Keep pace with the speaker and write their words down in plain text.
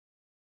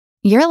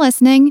You're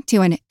listening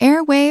to an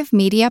Airwave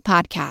Media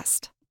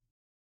Podcast.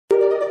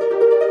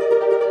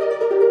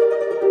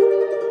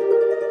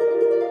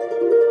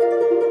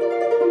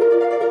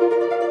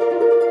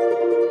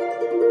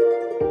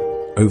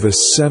 Over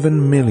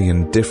 7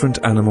 million different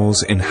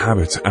animals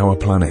inhabit our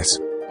planet.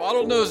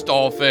 Bottlenose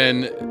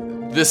dolphin,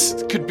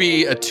 this could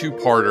be a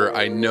two-parter,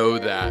 I know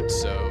that,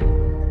 so...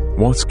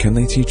 What can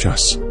they teach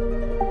us?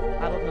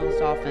 Bottlenose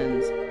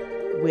dolphins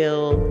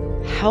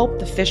will help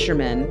the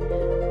fishermen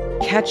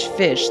catch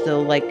fish.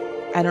 They'll I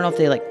don't know if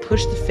they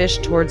push the fish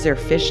towards their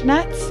fish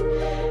nets,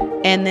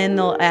 and then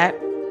they'll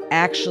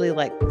actually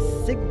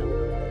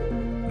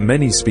signal.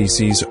 Many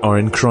species are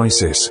in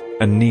crisis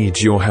and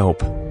need your help.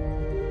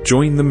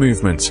 Join the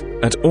movement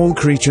at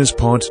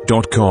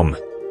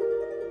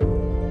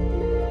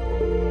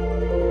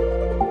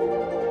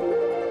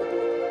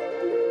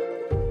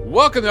allcreaturespod.com.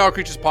 Welcome to All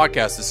Creatures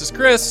Podcast. This is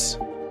Chris.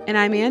 And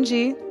I'm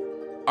Angie.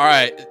 All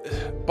right,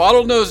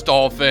 bottlenose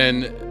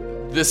dolphin,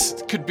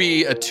 this could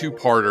be a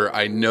two-parter,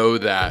 I know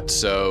that,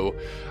 so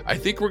I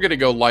think we're going to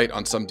go light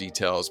on some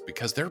details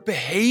because their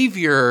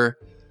behavior,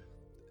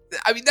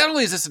 I mean, not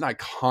only is this an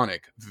iconic,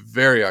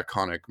 very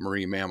iconic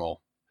marine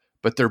mammal,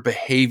 but their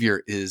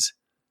behavior is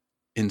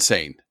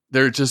insane.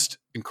 They're just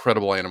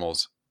incredible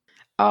animals.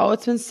 Oh,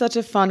 it's been such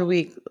a fun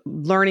week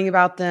learning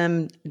about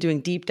them, doing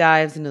deep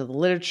dives into the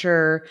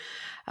literature,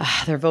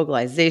 their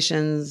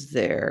vocalizations,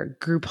 their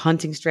group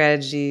hunting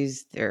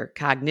strategies, their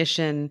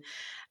cognition.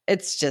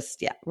 It's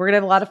just, we're going to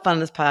have a lot of fun on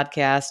this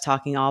podcast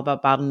talking all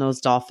about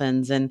bottlenose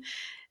dolphins, and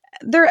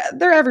they're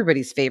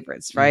everybody's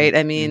favorites, right?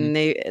 I mean,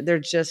 they're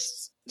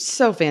just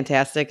so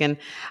fantastic. And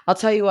I'll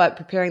tell you what,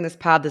 preparing this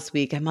pod this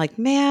week, I'm like,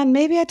 man,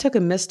 maybe I took a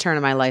misturn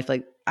in my life.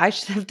 I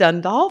should have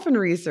done dolphin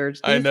research.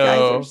 These guys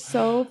are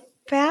so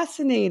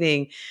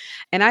fascinating.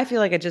 And I feel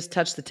like I just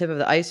touched the tip of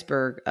the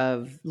iceberg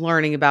of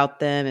learning about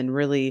them and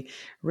really,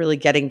 really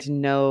getting to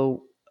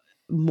know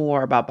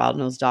more about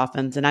bottlenose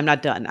dolphins. And I'm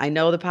not done. I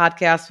know the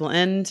podcast will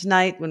end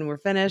tonight when we're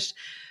finished,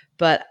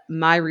 but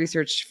my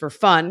research for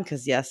fun,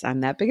 because yes,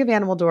 I'm that big of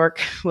animal dork,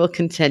 will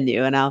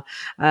continue. And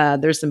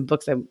there's some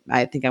books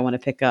I think I want to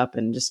pick up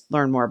and just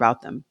learn more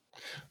about them.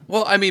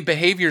 Well, I mean,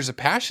 behavior is a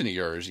passion of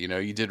yours. You know,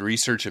 you did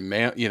research in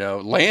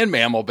land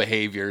mammal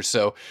behavior.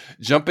 So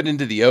jumping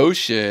into the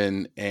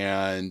ocean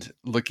and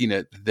looking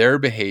at their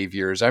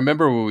behaviors. I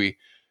remember when we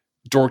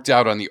dorked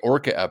out on the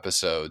orca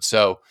episode.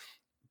 So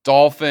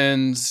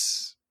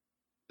dolphins,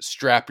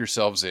 strap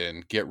yourselves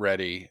in, get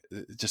ready.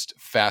 Just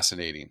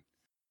fascinating.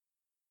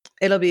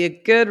 It'll be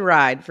a good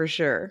ride for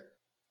sure.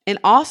 And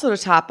also to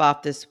top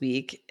off this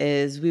week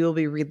is we will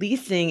be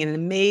releasing an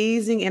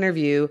amazing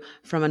interview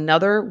from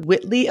another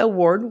Whitley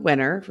Award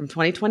winner from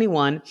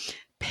 2021,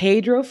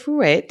 Pedro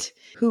Fuete,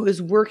 who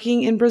is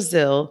working in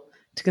Brazil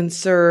to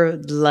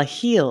conserve the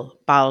Lahil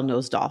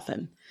bottlenose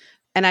dolphin.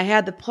 And I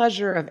had the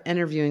pleasure of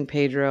interviewing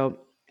Pedro,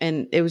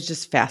 and it was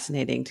just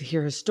fascinating to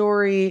hear his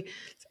story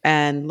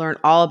and learn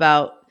all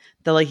about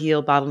the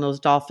Lahil bottlenose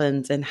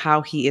dolphins and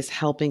how he is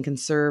helping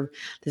conserve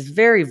this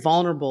very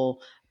vulnerable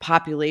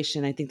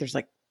population. I think there's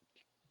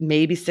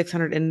maybe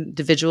 600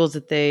 individuals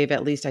that they've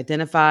at least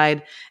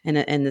identified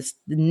in this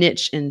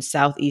niche in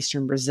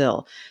southeastern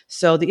Brazil.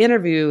 So the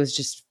interview is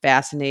just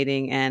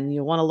fascinating, and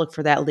you'll want to look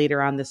for that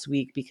later on this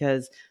week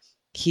because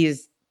he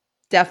is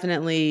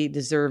definitely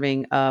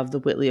deserving of the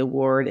Whitley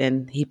Award,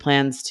 and he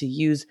plans to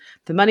use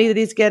the money that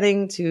he's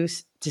getting to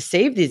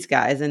save these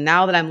guys. And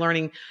now that I'm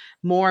learning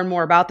more and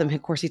more about them,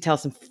 of course, he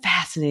tells some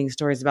fascinating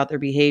stories about their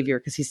behavior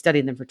because he's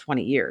studied them for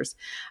 20 years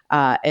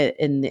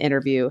in the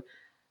interview.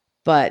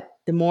 But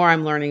the more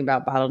I'm learning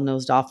about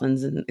bottlenose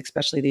dolphins, and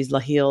especially these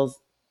Lahils,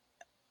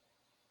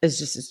 it's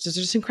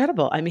just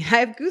incredible. I mean, I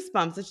have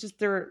goosebumps.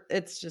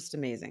 It's just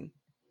amazing.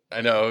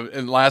 I know.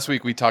 And last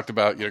week we talked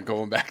about,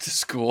 going back to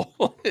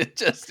school. It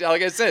just,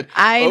 like I said,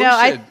 I know.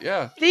 I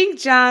think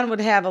John would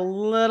have a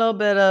little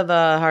bit of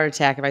a heart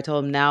attack if I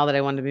told him now that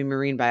I wanted to be a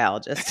marine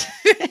biologist.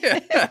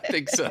 I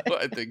think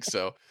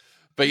so.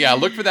 But yeah,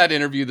 look for that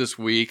interview this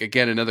week.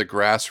 Again, another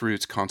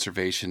grassroots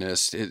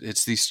conservationist.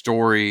 It's these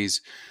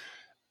stories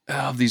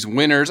of these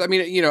winners. I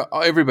mean,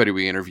 everybody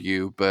we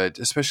interview, but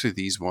especially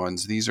these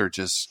ones. These are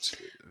just...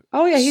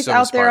 Oh, yeah. He's so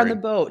out there on the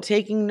inspiring. boat,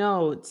 taking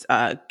notes,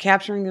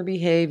 capturing their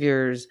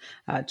behaviors,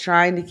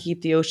 trying to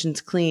keep the oceans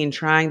clean,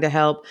 trying to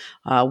help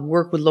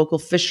work with local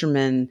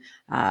fishermen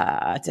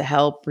to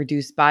help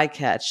reduce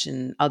bycatch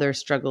and other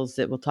struggles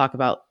that we'll talk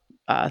about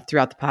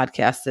throughout the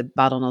podcast that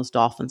bottlenose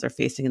dolphins are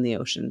facing in the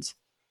oceans.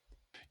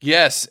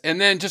 Yes. And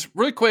then just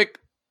really quick,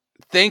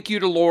 thank you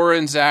to Laura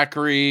and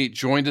Zachary.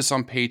 Joined us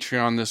on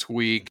Patreon this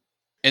week.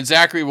 And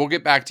Zachary, we'll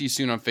get back to you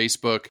soon on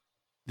Facebook.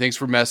 Thanks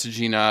for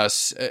messaging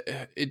us.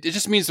 It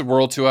just means the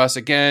world to us.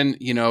 Again,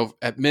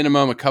 at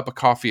minimum, a cup of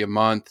coffee a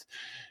month.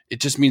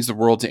 It just means the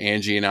world to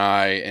Angie and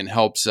I and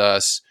helps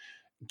us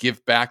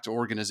give back to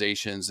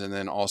organizations and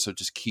then also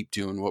just keep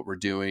doing what we're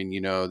doing.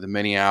 The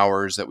many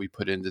hours that we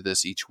put into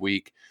this each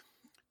week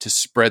to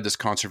spread this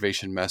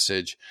conservation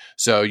message.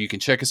 So you can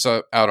check us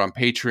out on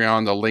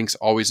Patreon. The link's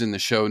always in the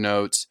show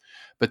notes.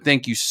 But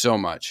thank you so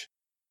much.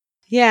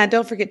 Yeah, and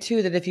don't forget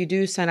too that if you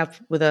do sign up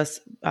with us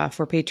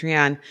for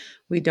Patreon,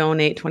 we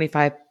donate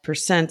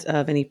 25%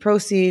 of any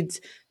proceeds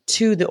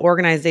to the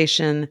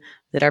organization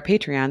that our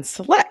Patreons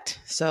select.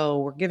 So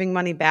we're giving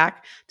money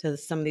back to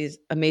some of these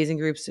amazing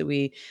groups that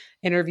we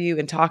interview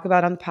and talk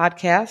about on the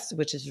podcast,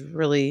 which is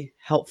really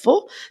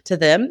helpful to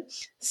them.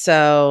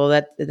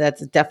 So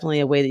that's definitely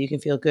a way that you can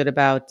feel good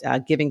about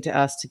giving to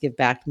us to give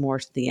back more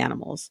to the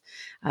animals.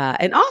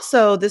 And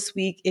also this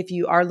week, if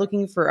you are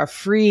looking for a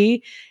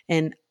free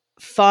and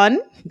fun,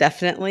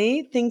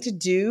 definitely thing to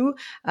do,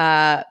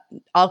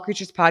 All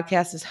Creatures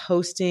Podcast is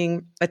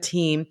hosting a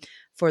team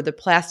for the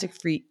Plastic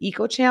Free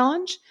Eco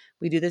Challenge.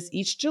 We do this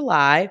each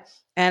July.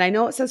 And I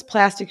know it says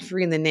plastic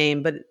free in the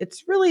name, but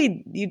it's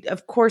really,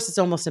 of course, it's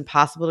almost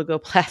impossible to go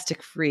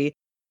plastic free.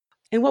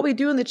 And what we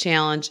do in the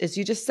challenge is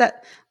you just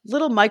set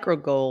little micro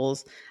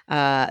goals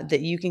that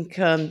you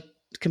can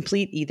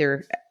complete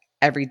either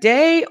every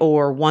day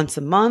or once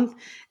a month.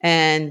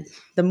 And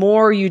the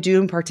more you do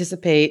and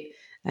participate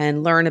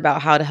and learn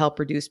about how to help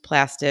reduce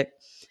plastic,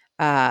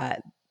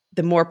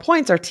 the more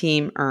points our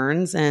team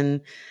earns.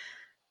 And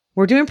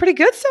we're doing pretty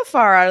good so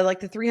far. Out of like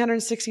the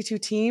 362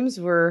 teams,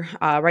 we're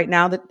right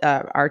now that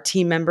our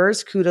team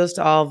members, kudos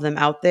to all of them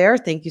out there.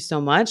 Thank you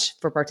so much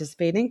for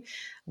participating.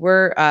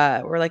 We're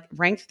like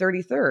ranked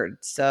 33rd.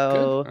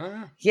 So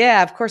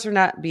yeah, of course we're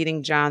not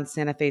beating John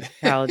Santa Fe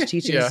College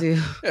Teaching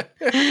Zoo,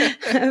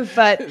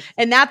 but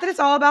and not that it's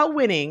all about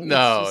winning.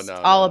 No, it's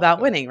all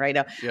about winning right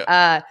now.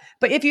 Yeah.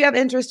 But if you have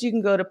interest, you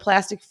can go to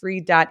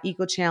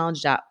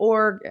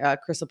plasticfree.ecochallenge.org.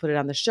 Chris will put it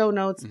on the show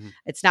notes. Mm-hmm.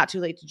 It's not too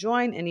late to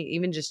join, and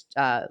even just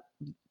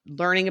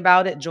learning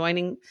about it,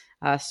 joining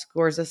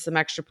scores us some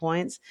extra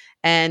points.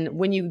 And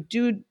when you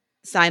do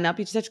sign up,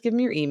 you just have to give them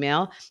your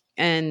email,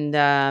 and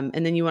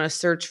then you want to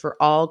search for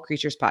All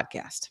Creatures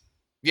Podcast.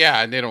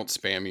 Yeah, and they don't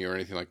spam you or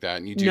anything like that.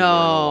 And you do learn a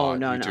lot.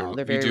 No,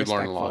 they're very respectful.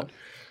 Learn a lot.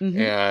 Mm-hmm.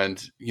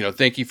 And,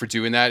 thank you for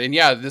doing that. And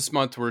yeah, this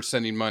month we're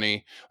sending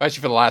money,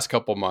 actually for the last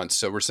couple of months.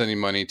 So we're sending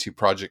money to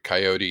Project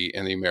Coyote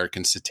and the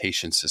American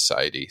Cetacean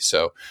Society.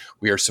 So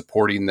we are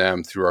supporting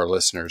them through our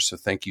listeners. So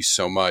thank you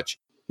so much.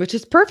 Which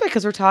is perfect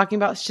because we're talking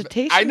about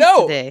cetaceans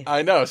today.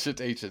 I know,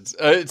 cetaceans.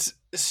 It's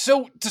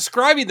so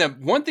describing them.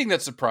 One thing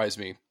that surprised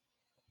me,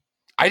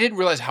 I didn't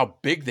realize how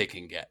big they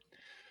can get.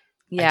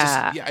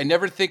 Yeah. I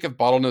never think of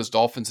bottlenose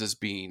dolphins as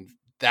being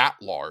that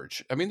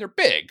large. I mean, they're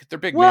big. They're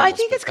big. Well, mammals, I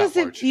think it's because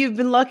if you've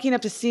been lucky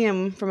enough to see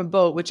them from a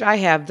boat, which I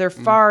have, they're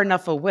far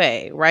enough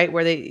away, right?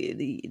 Where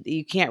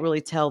you can't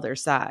really tell their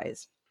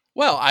size.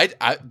 Well,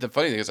 the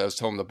funny thing is I was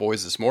telling the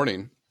boys this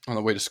morning on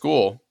the way to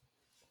school,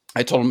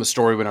 I told them a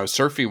story when I was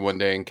surfing one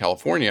day in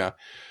California,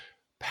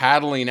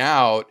 paddling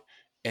out,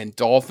 and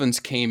dolphins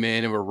came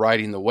in and were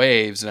riding the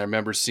waves. And I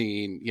remember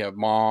seeing,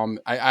 mom,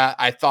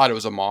 I thought it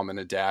was a mom and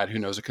a dad. Who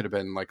knows? It could have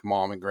been like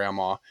mom and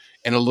grandma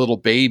and a little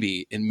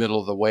baby in the middle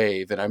of the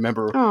wave. And I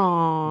remember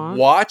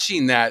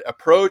watching that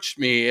approach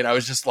me, and I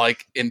was just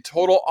like in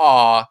total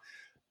awe.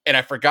 And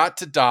I forgot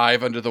to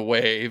dive under the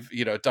wave,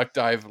 duck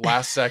dive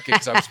last second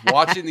because I was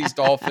watching these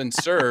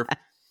dolphins surf.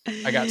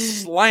 I got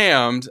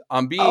slammed.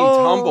 I'm being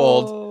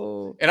tumbled.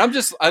 And I'm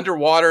just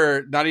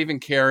underwater, not even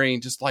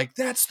caring, just like,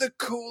 that's the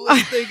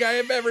coolest thing I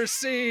have ever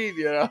seen,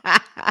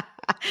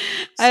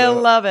 I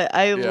love it.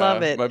 I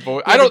love it. My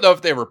boy, I don't know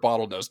if they were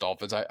bottlenose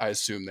dolphins. I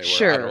assume they were.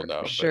 Sure, I don't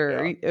know.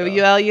 Sure.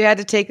 Well, you had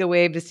to take a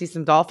wave to see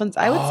some dolphins.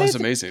 I would say it's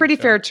amazing. Pretty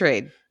fair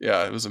trade.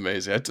 Yeah, it was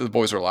amazing. The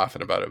boys were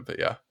laughing about it, but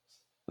yeah.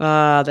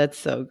 That's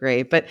so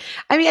great. But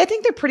I mean, I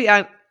think they're pretty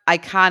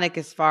iconic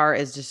as far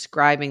as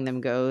describing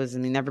them goes. I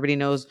mean, everybody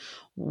knows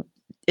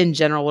in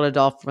general what a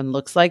dolphin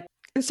looks like.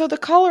 And so the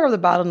color of the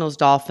bottlenose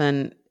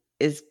dolphin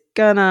is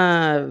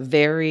gonna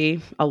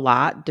vary a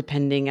lot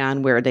depending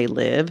on where they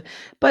live,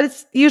 but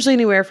it's usually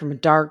anywhere from a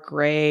dark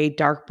gray,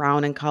 dark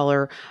brown in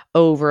color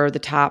over the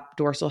top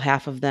dorsal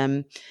half of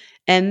them.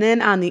 And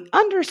then on the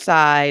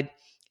underside,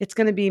 it's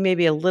going to be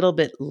maybe a little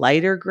bit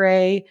lighter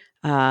gray,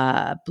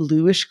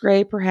 bluish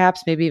gray,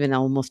 perhaps, maybe even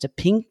almost a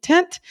pink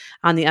tint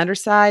on the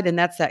underside. And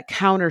that's that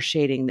counter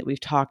shading that we've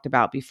talked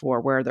about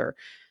before, where they're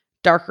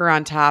darker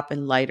on top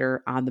and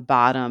lighter on the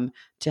bottom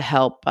to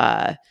help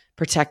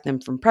protect them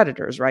from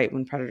predators, right?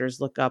 When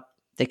predators look up,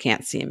 they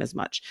can't see them as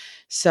much.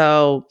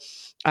 So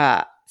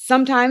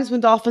sometimes when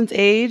dolphins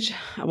age,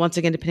 once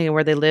again, depending on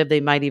where they live, they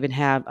might even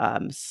have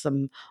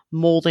some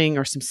molding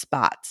or some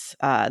spots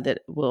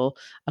that will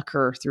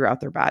occur throughout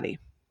their body.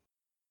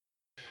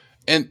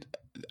 And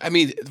I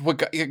mean,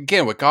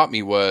 what got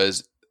me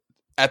was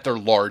at their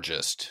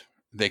largest,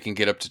 they can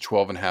get up to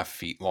 12.5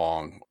 feet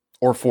long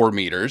or 4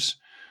 meters.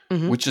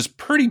 Mm-hmm. Which is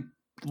pretty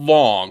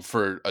long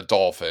for a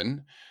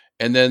dolphin.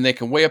 And then they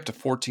can weigh up to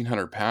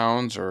 1,400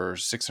 pounds or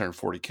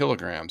 640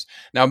 kilograms.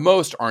 Now,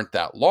 most aren't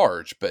that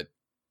large, but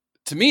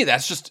to me,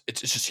 it's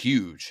just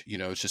huge.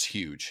 It's just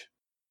huge.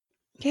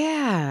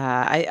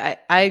 Yeah,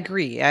 I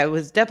agree. I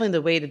was definitely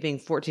the weight of being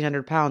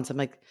 1,400 pounds. I'm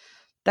like,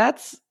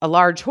 that's a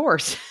large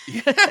horse.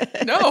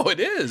 No, it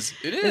is.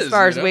 It is. As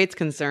far as weight's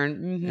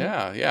concerned. Mm-hmm.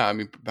 Yeah.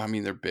 I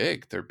mean, they're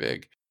big. They're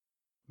big.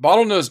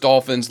 Bottlenose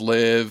dolphins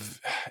live...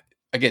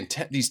 Again,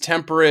 these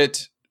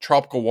temperate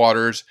tropical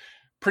waters,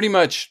 pretty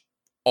much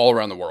all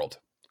around the world.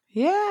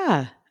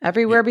 Yeah.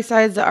 Everywhere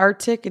besides the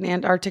Arctic and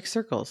Antarctic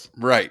circles.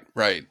 Right.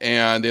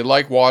 And they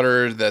like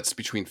water that's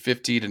between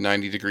 50 to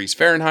 90 degrees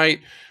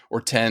Fahrenheit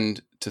or 10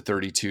 to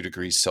 32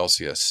 degrees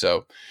Celsius.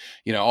 So,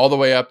 all the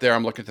way up there,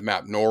 I'm looking at the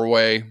map,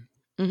 Norway,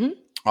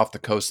 off the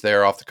coast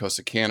there, off the coast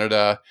of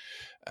Canada.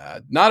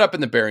 Not up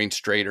in the Bering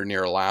Strait or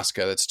near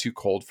Alaska. That's too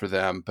cold for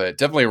them, but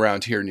definitely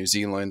around here, New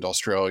Zealand,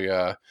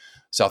 Australia,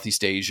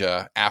 Southeast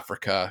Asia,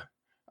 Africa.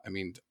 I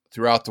mean,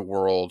 throughout the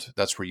world,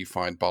 that's where you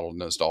find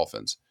bottlenose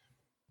dolphins.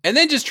 And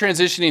then just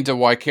transitioning to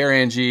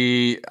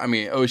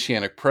Waikarangi,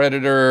 oceanic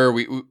predator.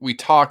 We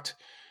talked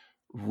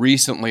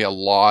recently a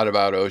lot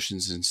about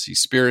oceans in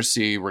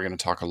Seaspiracy. We're going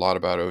to talk a lot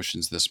about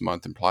oceans this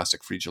month in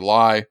Plastic Free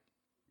July.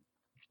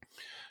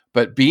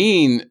 But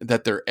being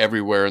that they're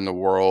everywhere in the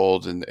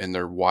world and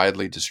they're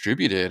widely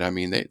distributed,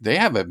 they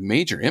have a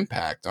major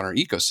impact on our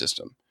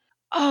ecosystem.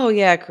 Oh,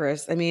 yeah,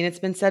 Chris. It's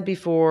been said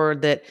before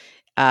that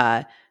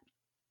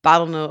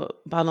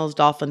bottlenose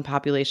dolphin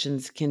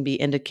populations can be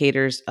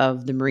indicators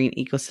of the marine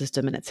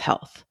ecosystem and its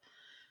health.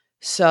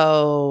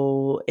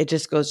 So it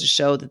just goes to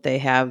show that they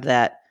have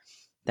that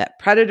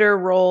predator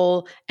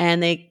role,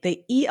 and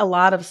they eat a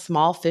lot of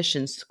small fish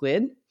and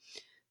squid.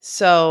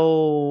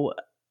 So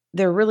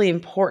they're really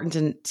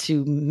important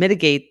to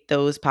mitigate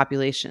those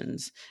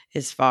populations,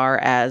 as far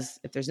as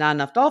if there's not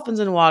enough dolphins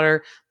in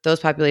water,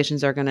 those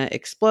populations are going to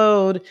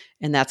explode,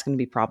 and that's going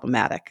to be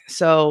problematic.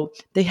 So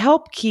they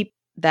help keep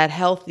that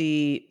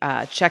healthy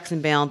checks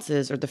and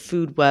balances, or the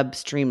food web,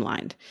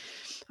 streamlined.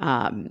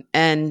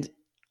 And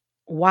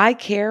why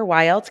care?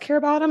 Why else care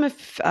about them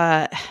if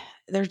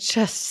they're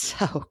just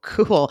so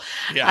cool?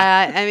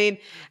 Yeah.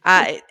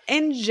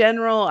 In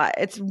general,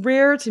 it's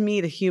rare to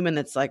meet a human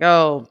that's like,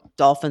 oh,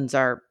 dolphins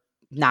are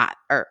not,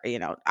 or,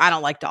 I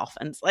don't like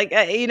dolphins. Like,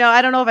 I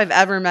don't know if I've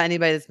ever met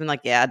anybody that's been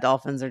like, yeah,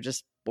 dolphins are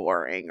just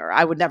boring, or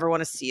I would never want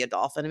to see a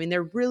dolphin.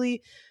 They're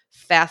really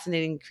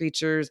fascinating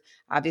creatures.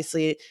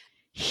 Obviously,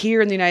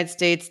 here in the United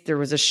States, there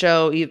was a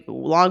show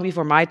long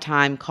before my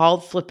time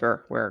called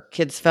Flipper, where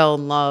kids fell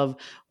in love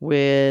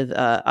with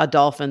a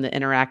dolphin that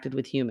interacted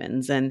with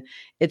humans. And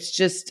it's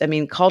just,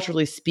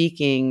 culturally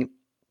speaking,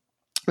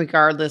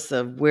 regardless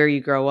of where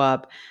you grow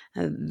up,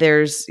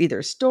 there's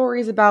either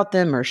stories about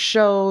them or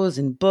shows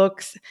and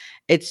books.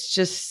 It's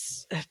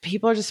just,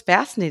 people are just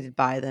fascinated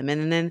by them.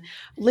 And then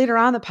later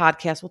on the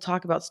podcast, we'll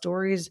talk about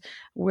stories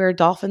where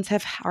dolphins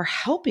are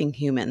helping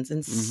humans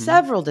in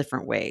several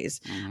different ways.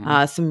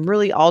 Some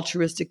really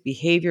altruistic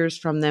behaviors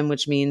from them,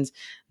 which means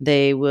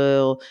they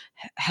will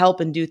help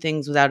and do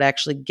things without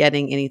actually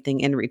getting anything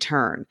in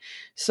return.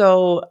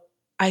 So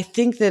I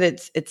think that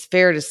it's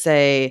fair to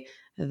say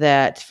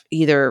that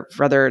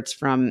whether it's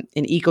from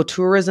an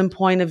ecotourism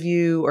point of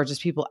view or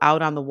just people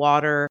out on the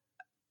water,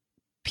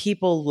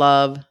 people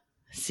love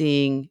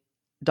seeing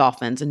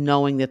dolphins and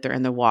knowing that they're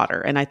in the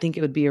water. And I think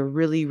it would be a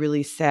really,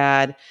 really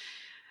sad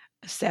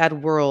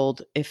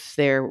world if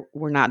there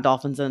were not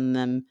dolphins in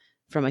them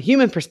from a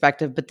human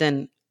perspective. But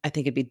then I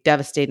think it'd be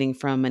devastating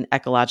from an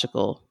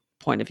ecological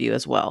point of view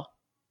as well.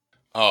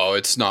 Oh,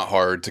 it's not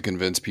hard to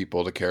convince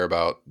people to care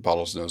about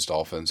bottlenose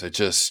dolphins.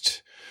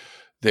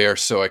 They are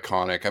so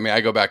iconic. I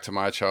go back to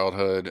my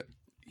childhood.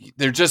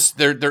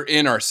 They're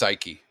in our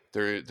psyche.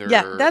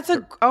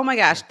 Oh my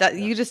gosh,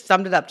 you just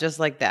summed it up just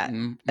like that.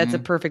 That's a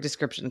perfect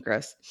description,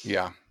 Chris.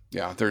 Yeah.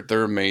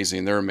 They're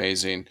amazing. They're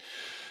amazing.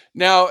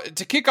 Now,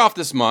 to kick off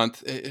this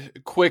month,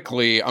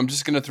 quickly, I'm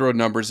just going to throw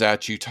numbers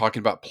at you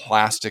talking about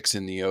plastics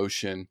in the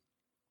ocean.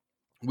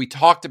 We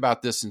talked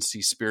about this in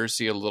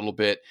Seaspiracy a little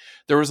bit.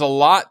 There was a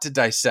lot to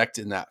dissect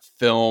in that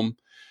film.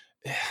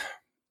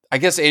 I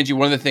guess, Angie,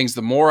 one of the things,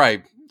 the more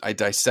I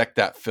dissect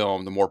that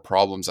film, the more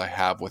problems I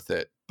have with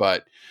it.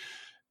 But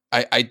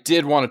I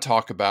did want to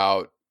talk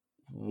about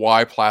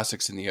why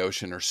plastics in the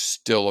ocean are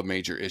still a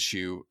major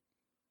issue,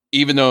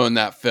 even though in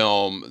that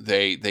film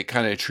they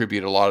kind of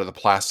attribute a lot of the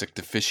plastic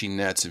to fishing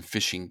nets and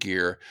fishing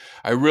gear.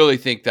 I really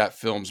think that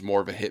film's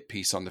more of a hit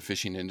piece on the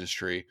fishing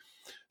industry.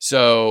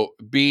 So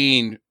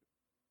being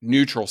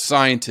neutral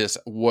scientist,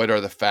 what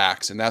are the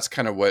facts? And that's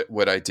kind of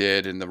what I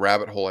did in the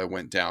rabbit hole I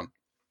went down.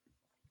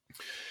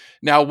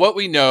 Now, what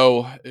we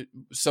know,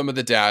 some of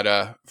the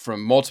data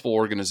from multiple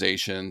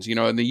organizations,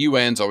 and the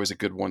UN's always a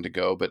good one to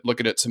go, but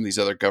looking at some of these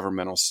other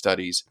governmental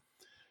studies,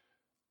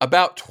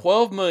 about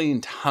 12 million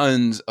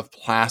tons of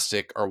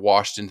plastic are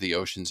washed into the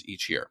oceans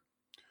each year.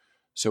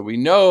 So we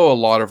know a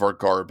lot of our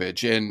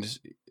garbage, and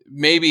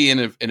maybe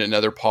in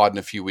another pod in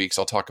a few weeks,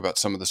 I'll talk about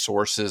some of the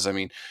sources.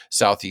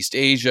 Southeast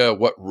Asia,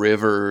 what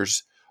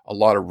rivers, a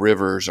lot of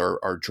rivers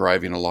are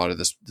driving a lot of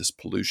this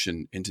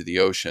pollution into the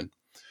ocean.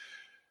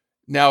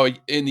 Now,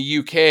 in the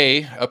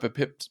UK, up at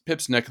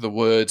Pip's neck of the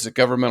woods, a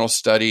governmental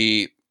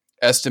study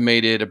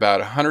estimated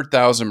about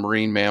 100,000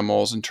 marine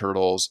mammals and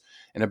turtles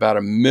and about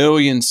 1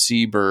 million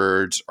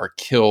seabirds are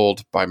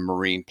killed by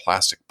marine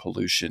plastic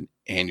pollution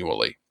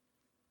annually.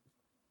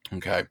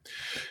 Okay.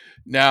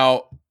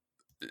 Now,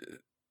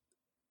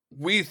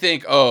 we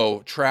think,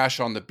 trash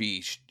on the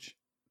beach.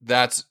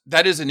 That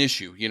is an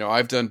issue.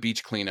 I've done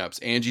beach cleanups.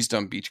 Angie's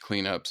done beach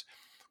cleanups.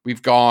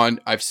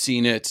 I've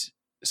seen it,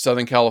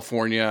 Southern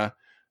California,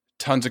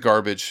 tons of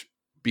garbage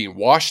being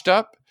washed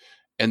up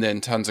and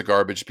then tons of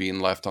garbage being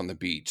left on the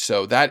beach.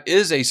 So that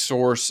is a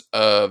source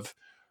of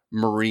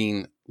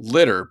marine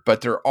litter,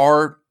 but there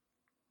are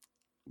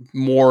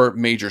more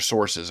major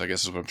sources, I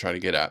guess is what I'm trying to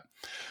get at.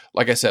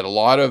 Like I said, a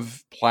lot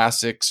of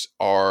plastics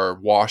are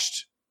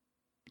washed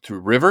through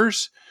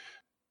rivers.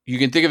 You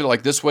can think of it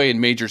like this way: in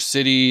major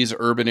cities,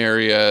 urban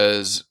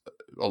areas,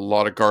 a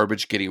lot of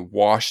garbage getting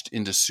washed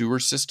into sewer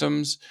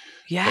systems.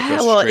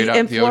 Yeah, well,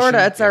 in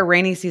Florida, it's our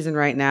rainy season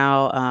right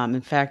now.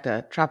 In fact,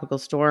 a tropical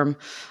storm,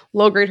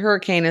 low-grade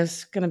hurricane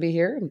is going to be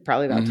here in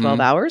probably about 12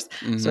 hours.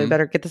 So we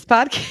better get this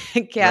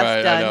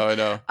podcast done. I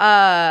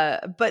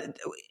know. But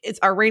it's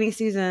our rainy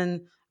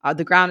season.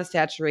 The ground is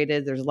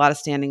saturated. There's a lot of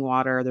standing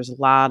water. There's a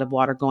lot of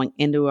water going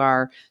into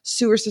our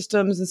sewer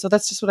systems. And so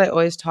that's just what I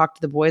always talk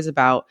to the boys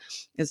about.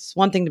 It's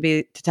one thing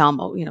to tell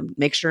them,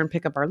 make sure and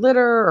pick up our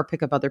litter or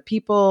pick up other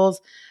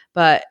people's.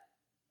 But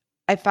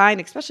I find,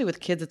 especially with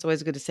kids, it's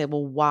always good to say,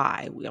 well,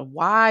 why?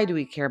 Why do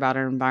we care about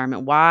our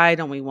environment? Why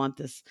don't we want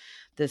this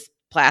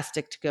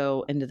plastic to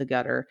go into the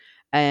gutter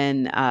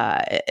and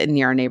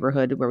near our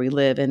neighborhood where we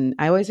live? And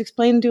I always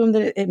explain to them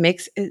that it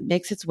makes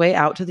its way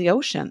out to the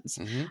oceans.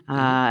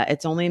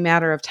 It's only a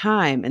matter of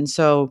time. And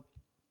so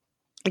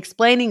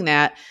explaining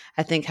that,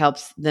 I think,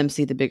 helps them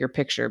see the bigger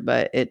picture.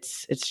 But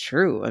it's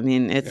true. I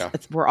mean, it's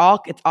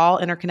all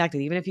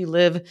interconnected. Even if you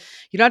don't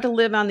have to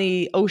live on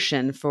the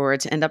ocean for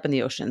it to end up in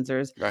the oceans.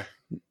 There's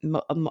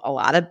a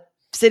lot of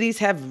cities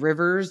have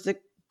rivers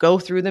that go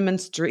through them and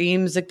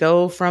streams that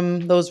go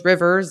from those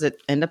rivers that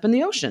end up in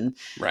the ocean.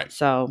 Right.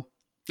 So.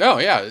 Oh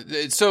yeah.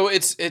 So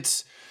it's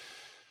that's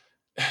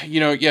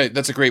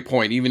a great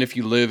point. Even if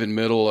you live in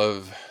middle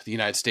of the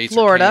United States,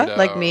 Florida, or Canada,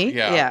 like me.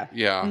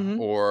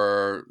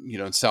 Or,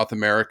 in South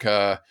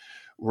America,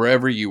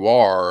 wherever you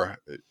are,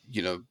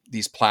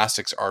 these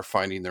plastics are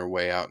finding their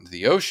way out into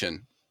the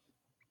ocean.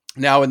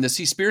 Now, in the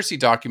Seaspiracy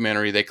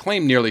documentary, they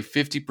claim nearly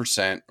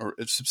 50%, or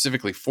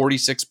specifically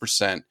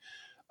 46%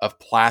 of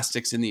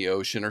plastics in the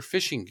ocean are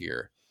fishing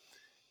gear.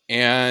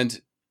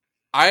 And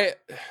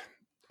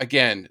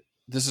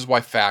this is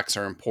why facts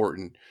are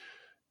important.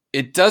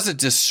 It does a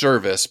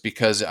disservice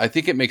because I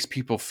think it makes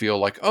people feel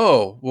like,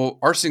 oh, well,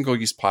 our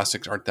single-use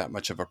plastics aren't that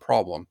much of a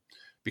problem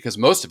because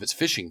most of it's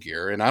fishing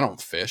gear and I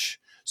don't fish.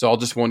 So I'll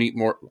just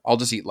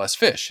eat less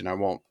fish and I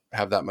won't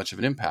have that much of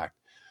an impact.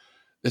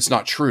 It's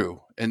not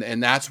true.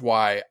 And that's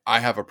why I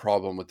have a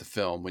problem with the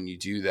film. When you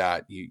do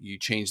that, you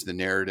change the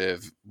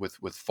narrative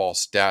with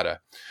false data.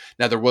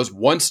 Now, there was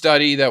one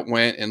study that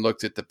went and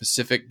looked at the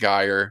Pacific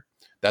Gyre.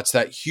 That's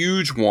that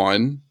huge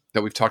one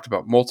that we've talked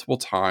about multiple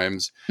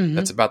times.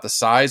 That's about the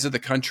size of the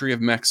country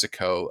of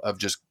Mexico of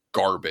just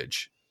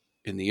garbage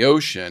in the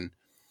ocean.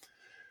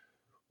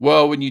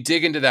 Well, when you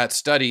dig into that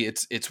study,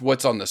 it's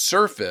what's on the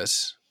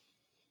surface.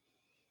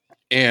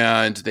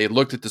 And they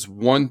looked at this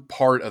one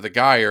part of the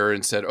gyre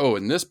and said, oh,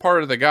 in this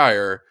part of the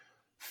gyre,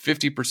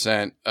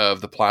 50%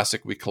 of the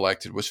plastic we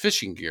collected was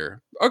fishing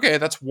gear. Okay,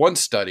 that's one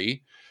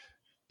study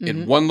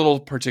in one little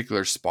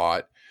particular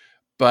spot.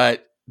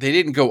 But they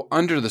didn't go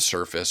under the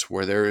surface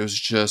where there was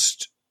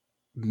just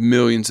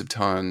millions of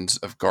tons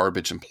of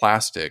garbage and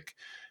plastic.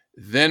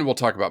 Then we'll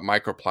talk about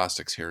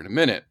microplastics here in a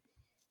minute.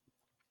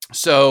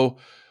 So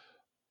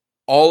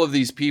all of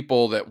these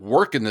people that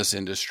work in this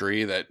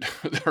industry, that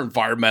they're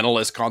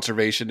environmentalists,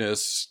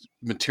 conservationists,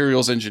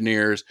 materials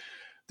engineers,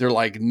 they're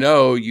like,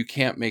 no, you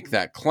can't make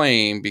that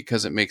claim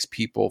because it makes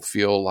people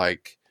feel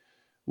like,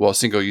 well,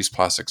 single-use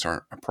plastics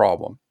aren't a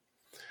problem.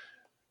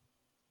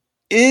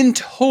 In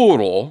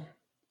total,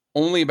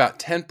 only about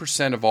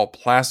 10% of all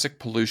plastic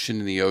pollution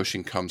in the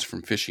ocean comes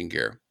from fishing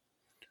gear.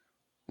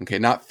 Okay,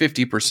 not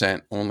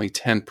 50%, only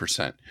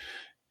 10%.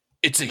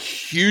 It's a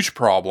huge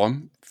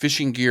problem.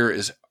 Fishing gear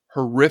is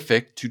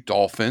horrific to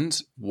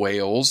dolphins,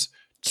 whales,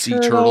 sea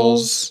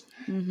turtles.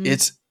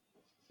 It's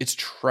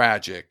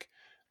tragic.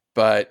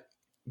 But,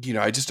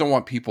 I just don't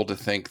want people to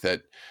think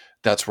that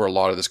that's where a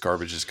lot of this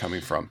garbage is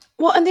coming from.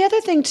 Well, and the other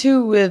thing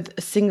too with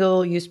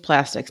single-use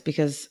plastics,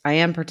 because I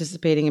am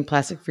participating in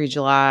Plastic Free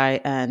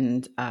July,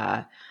 and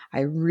I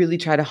really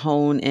try to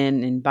hone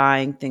in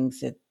buying things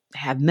that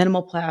have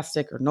minimal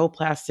plastic or no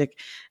plastic.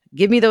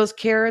 Give me those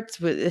carrots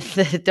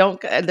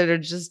that are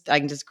just, I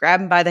can just grab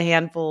them by the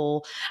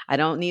handful. I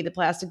don't need a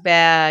plastic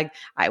bag.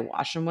 I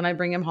wash them when I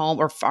bring them home,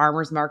 or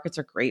farmers markets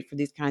are great for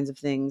these kinds of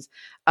things.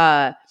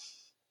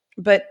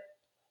 But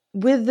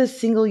with the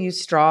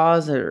single-use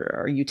straws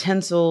or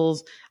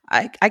utensils,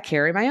 I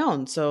carry my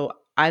own. So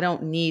I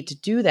don't need to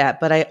do that.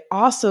 But I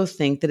also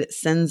think that it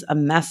sends a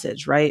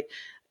message, right?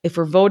 If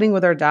we're voting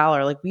with our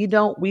dollar, like we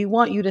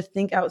want you to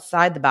think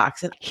outside the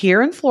box. And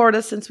here in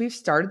Florida, since we've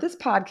started this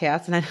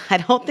podcast, and I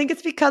don't think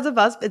it's because of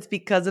us, it's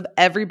because of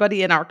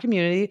everybody in our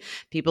community,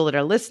 people that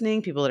are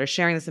listening, people that are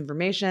sharing this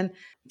information.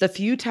 The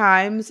few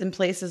times in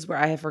places where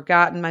I have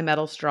forgotten my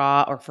metal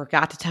straw or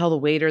forgot to tell the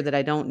waiter that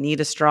I don't need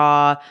a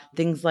straw,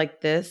 things like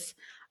this,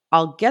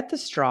 I'll get the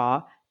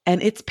straw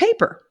and it's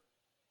paper.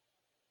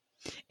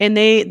 And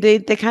they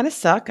kind of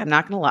suck. I'm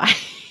not going to lie.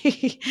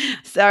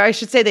 So I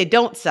should say they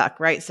don't suck,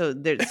 right? So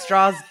they're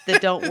straws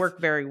that don't work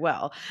very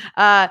well.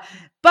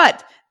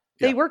 But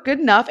they work good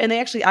enough, and they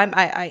actually,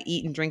 I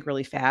eat and drink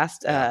really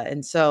fast,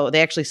 and so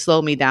they actually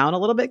slow me down a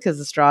little bit because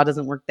the straw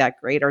doesn't work that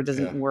great, or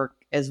doesn't work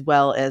as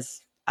well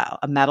as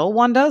a metal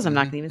one does. I'm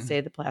not going to even say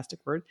the plastic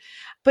word,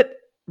 but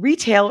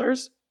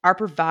retailers are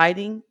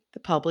providing the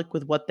public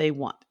with what they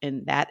want,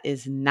 and that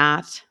is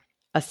not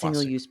a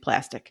single-use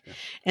plastic. Yeah.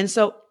 And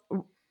so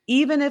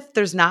even if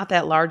there's not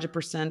that large a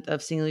percent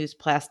of single-use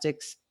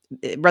plastics,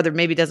 rather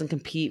maybe doesn't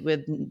compete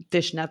with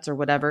fish nets or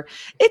whatever,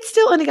 it's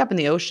still ending up in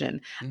the ocean.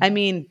 I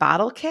mean,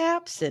 bottle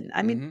caps, and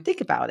I mean,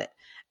 think about it.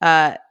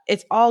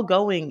 It's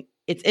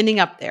ending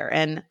up there.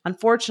 And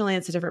unfortunately,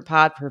 it's a different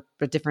pod for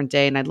a different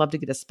day. And I'd love to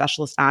get a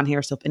specialist on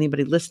here. So if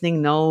anybody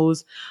listening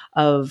knows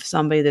of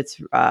somebody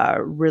that's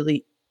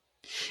really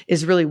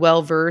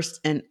well-versed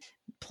in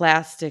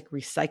plastic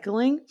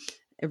recycling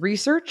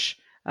research,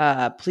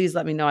 please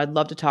let me know. I'd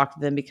love to talk to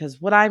them, because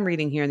what I'm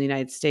reading here in the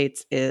United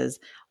States is,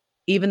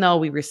 even though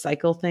we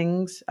recycle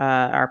things,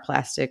 our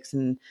plastics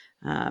and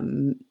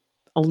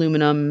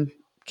aluminum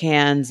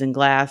cans and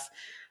glass,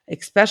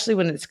 especially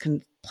when it's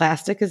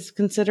plastic is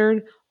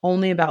considered,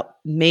 only about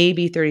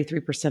maybe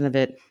 33% of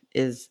it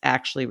is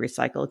actually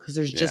recycled, because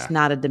there's just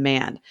not a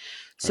demand.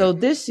 So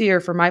this year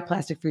for my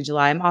Plastic Free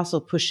July, I'm also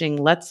pushing,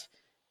 let's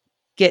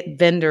get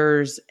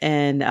vendors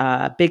and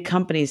big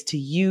companies to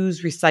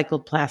use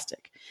recycled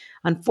plastic.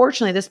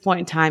 Unfortunately, at this point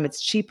in time,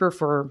 it's cheaper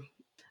for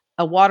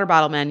a water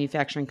bottle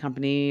manufacturing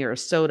company or a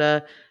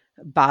soda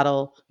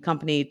bottle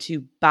company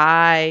to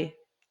buy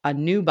a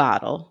new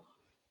bottle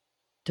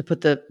to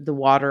put the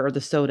water or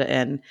the soda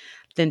in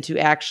than to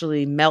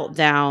actually melt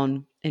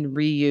down and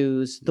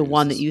reuse the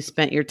one that you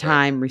spent your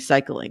time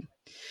recycling.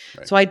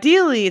 Right. So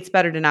ideally, it's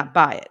better to not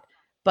buy it,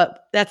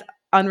 but that's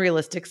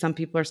unrealistic. Some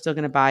people are still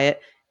going to buy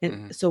it.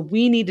 And so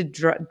we need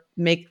to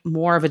make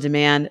more of a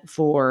demand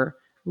for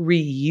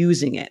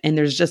reusing it. And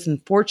there's just,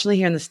 unfortunately,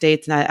 here in the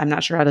States, and I'm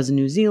not sure how it is in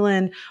New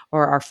Zealand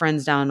or our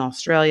friends down in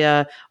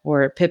Australia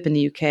or PIP in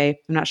the UK,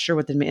 I'm not sure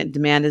what the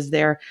demand is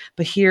there.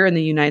 But here in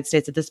the United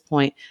States at this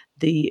point,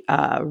 the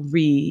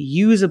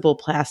reusable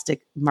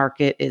plastic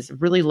market is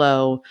really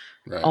low,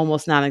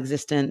 almost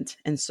non-existent.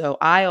 And so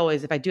I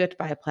always, if I do have to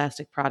buy a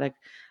plastic product,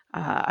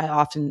 I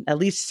often at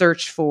least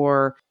search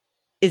for,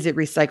 is it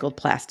recycled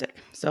plastic?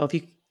 So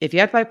if you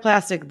have to buy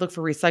plastic, look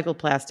for recycled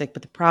plastic.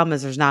 But the problem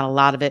is there's not a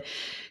lot of it,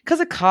 because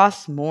it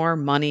costs more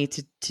money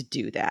to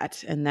do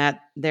that. And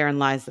therein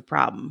lies the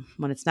problem.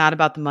 When it's not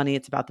about the money,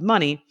 it's about the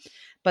money.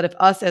 But if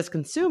us as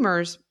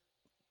consumers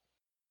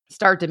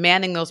start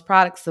demanding those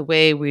products the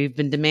way we've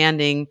been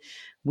demanding,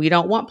 we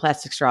don't want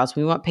plastic straws,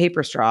 we want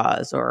paper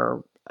straws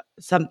or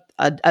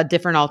a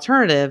different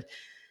alternative,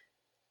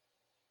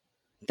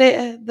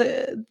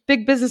 the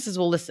big businesses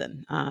will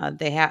listen.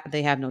 They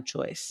have no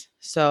choice.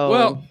 So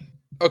well.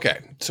 Okay,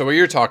 so while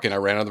you're talking, I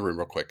ran out of the room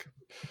real quick,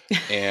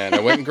 and I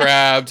went and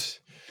grabbed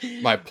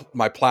my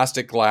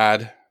plastic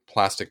Glad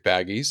plastic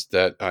baggies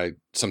that I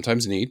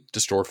sometimes need to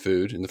store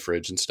food in the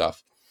fridge and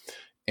stuff.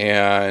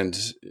 And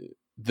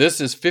this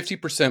is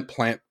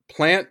 50%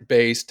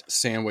 plant-based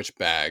sandwich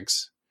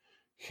bags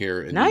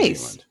here in New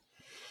Zealand.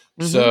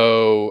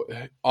 So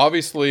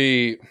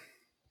obviously,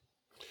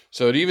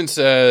 so it even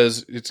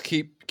says it's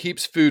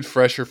keeps food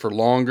fresher for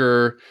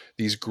longer.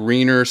 These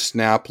greener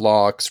snap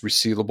locks,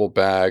 resealable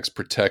bags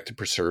protect and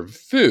preserve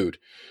food.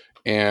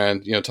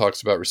 And,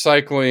 talks about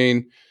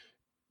recycling.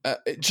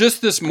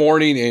 Just this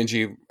morning,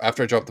 Angie,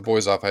 after I dropped the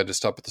boys off, I had to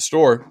stop at the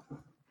store.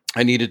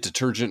 I needed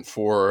detergent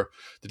for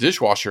the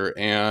dishwasher.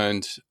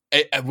 And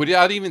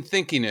without even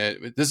thinking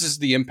it, this is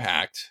the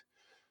impact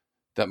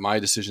that my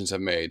decisions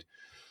have made.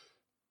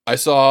 I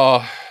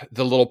saw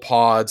the little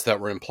pods that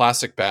were in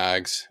plastic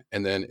bags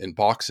and then in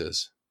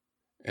boxes.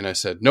 And I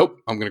said, nope,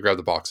 I'm going to grab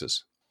the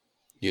boxes.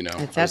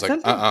 I was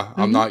like,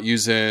 I'm not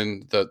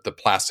using the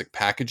plastic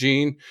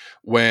packaging.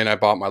 When I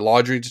bought my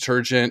laundry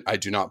detergent, I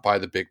do not buy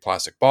the big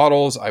plastic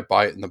bottles. I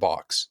buy it in the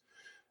box,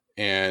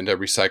 and I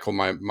recycle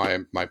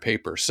my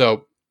paper.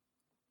 So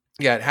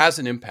yeah, it has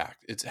an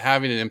impact. It's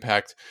having an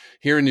impact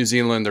here in New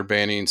Zealand. They're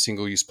banning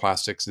single-use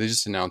plastics. They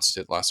just announced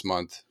it last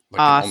month.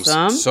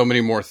 Awesome. So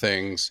many more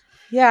things.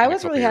 Yeah, I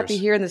was really happy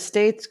here in the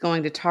States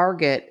going to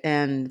Target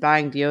and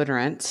buying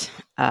deodorant,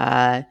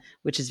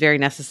 which is very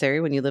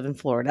necessary when you live in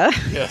Florida.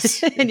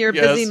 Yes. And you're a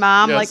busy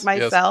mom like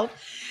myself.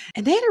 Yes.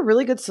 And they had a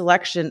really good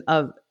selection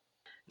of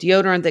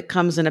deodorant that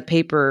comes in a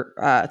paper,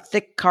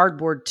 thick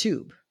cardboard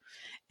tube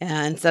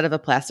instead of a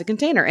plastic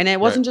container. And it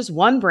wasn't just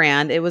one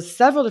brand. It was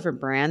several different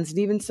brands and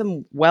even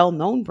some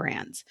well-known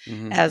brands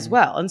as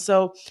well. And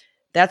so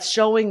that's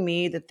showing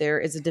me that there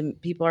is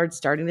people are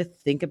starting to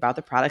think about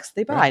the products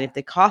they buy. Right. And if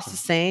they cost the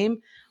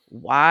same,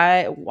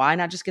 why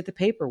not just get the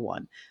paper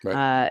one?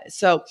 Right.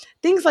 So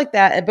things like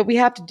that. But we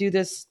have to do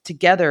this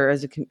together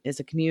as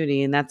a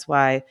community, and that's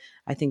why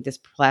I think this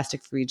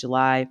Plastic Free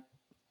July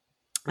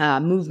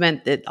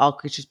movement that All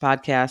Creatures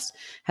Podcast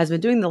has been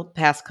doing the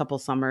past couple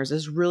summers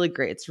is really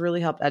great. It's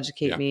really helped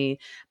educate me.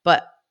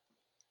 But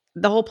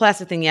the whole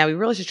plastic thing, we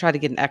really should try to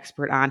get an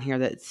expert on here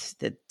that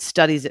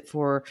studies it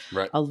for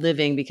Right. a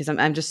living, because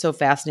I'm just so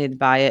fascinated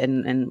by it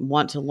and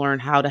want to learn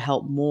how to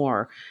help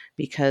more,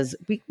 because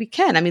we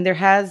can. I mean,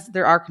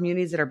 there are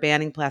communities that are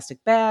banning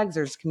plastic bags.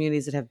 There's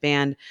communities that have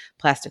banned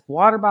plastic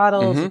water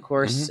bottles. Of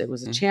course, it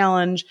was a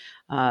challenge.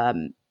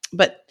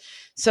 But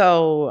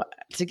so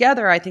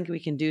together, I think we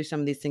can do some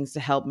of these things to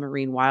help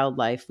marine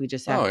wildlife. We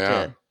just have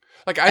to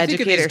like, I think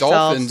of these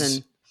ourselves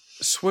dolphins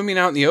swimming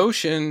out in the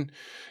ocean,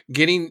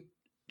 getting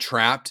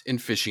trapped in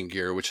fishing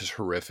gear, which is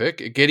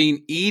horrific.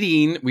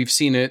 Eating, we've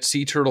seen it,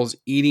 sea turtles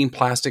eating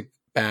plastic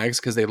bags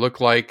because they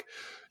look like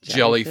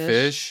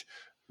jellyfish.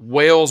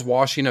 Whales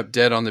washing up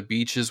dead on the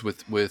beaches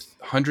with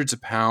hundreds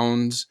of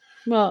pounds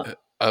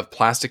of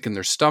plastic in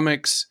their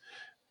stomachs.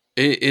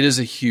 It is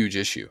a huge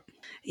issue.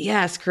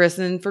 Yes, Chris.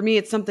 And for me,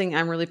 it's something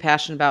I'm really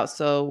passionate about.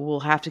 So we'll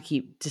have to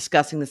keep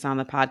discussing this on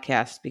the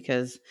podcast,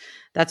 because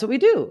that's what we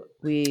do.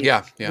 We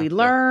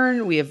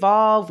learn, we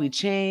evolve, we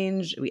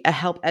change, we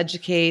help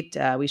educate,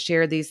 we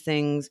share these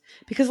things,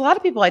 because a lot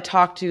of people I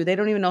talk to, they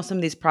don't even know some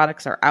of these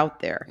products are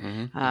out there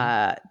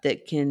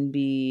that can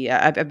be,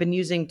 I've been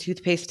using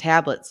toothpaste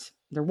tablets.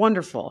 They're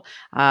wonderful.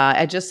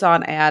 I just saw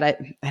an ad.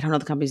 I don't know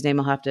the company's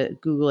name. I'll have to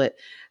Google it,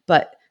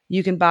 but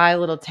you can buy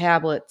little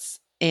tablets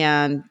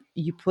and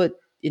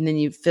then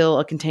you fill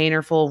a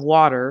container full of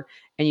water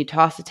and you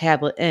toss the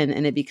tablet in,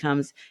 and it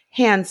becomes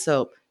hand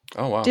soap,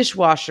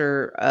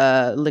 dishwasher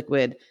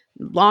liquid,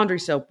 laundry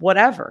soap,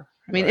 whatever.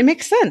 I mean, it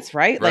makes sense,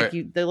 right? Like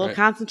the little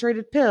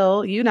concentrated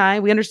pill, you and I,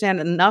 we understand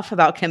enough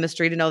about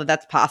chemistry to know that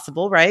that's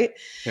possible, right?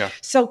 Yeah.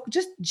 So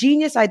just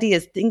genius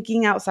ideas,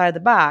 thinking outside the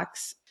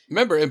box.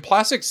 Remember, and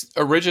plastics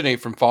originate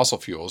from fossil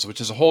fuels,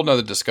 which is a whole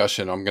nother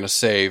discussion I'm going to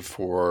save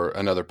for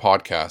another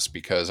podcast,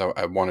 because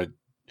I want to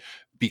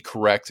be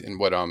correct in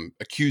what I'm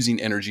accusing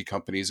energy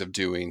companies of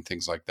doing,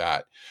 things like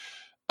that.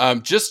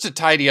 Just to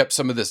tidy up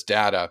some of this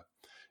data.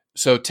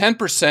 So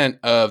 10%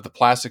 of the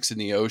plastics in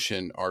the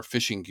ocean are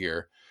fishing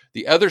gear.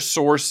 The other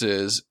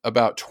sources,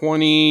 about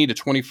 20 to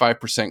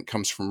 25%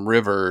 comes from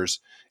rivers,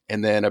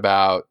 and then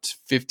about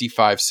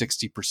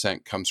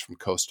 55-60% comes from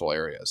coastal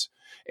areas.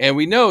 And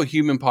we know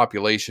human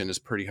population is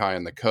pretty high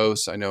on the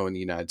coast. I know in the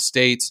United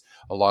States,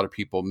 a lot of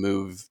people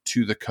move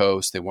to the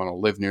coast. They want to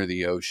live near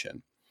the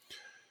ocean.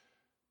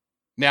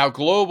 Now,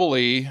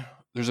 globally,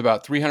 there's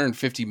about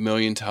 350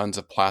 million tons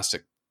of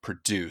plastic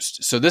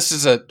produced. So this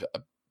is a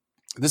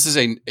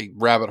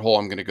rabbit hole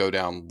I'm going to go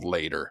down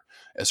later,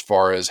 as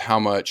far as how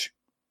much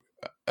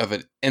of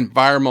an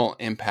environmental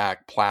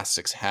impact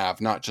plastics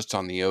have, not just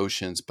on the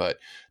oceans, but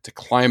to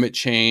climate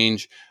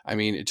change. I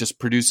mean, just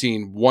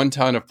producing 1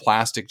 ton of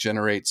plastic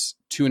generates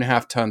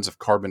 2.5 tons of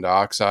carbon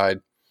dioxide.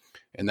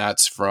 And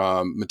that's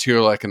from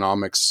Material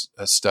Economics,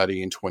 a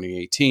study in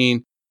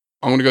 2018.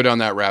 I'm going to go down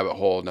that rabbit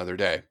hole another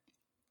day.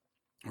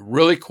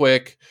 Really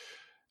quick,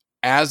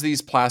 as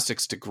these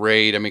plastics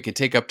degrade, I mean, it can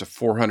take up to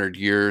 400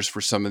 years for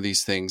some of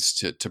these things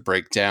to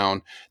break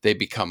down. They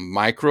become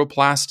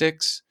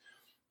microplastics.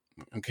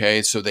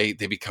 Okay, so they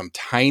become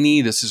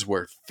tiny. This is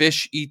where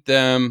fish eat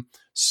them.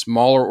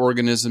 Smaller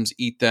organisms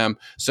eat them.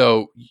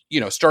 So,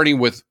 starting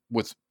with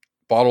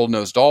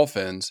bottlenose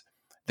dolphins,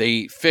 they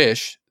eat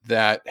fish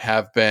that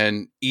have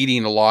been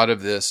eating a lot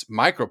of this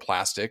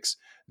microplastics.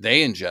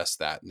 They ingest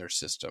that in their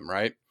system,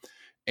 right?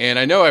 And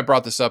I know I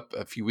brought this up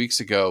a few weeks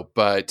ago,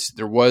 but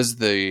there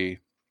was a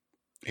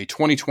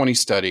 2020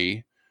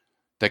 study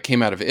that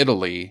came out of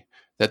Italy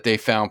that they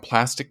found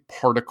plastic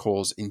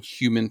particles in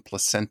human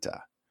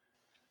placenta.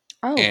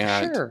 Oh,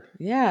 sure.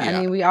 Yeah. I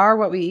mean, we are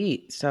what we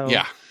eat. So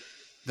yeah,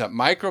 that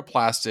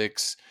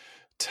microplastics,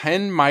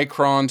 10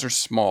 microns or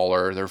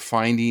smaller, they're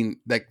finding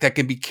that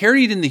can be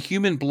carried in the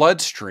human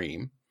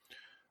bloodstream,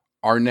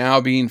 are now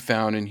being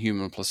found in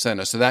human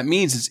placenta. So that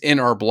means it's in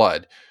our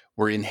blood.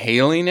 We're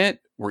inhaling it,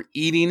 we're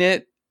eating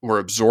it, we're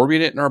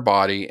absorbing it in our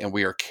body, and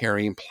we are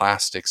carrying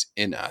plastics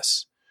in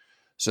us.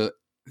 So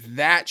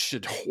that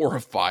should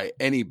horrify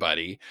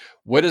anybody.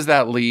 What does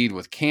that lead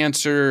with?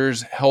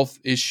 Cancers, health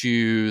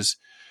issues?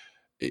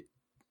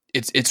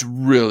 It's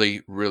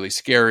really, really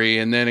scary.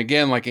 And then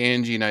again, like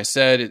Angie and I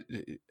said,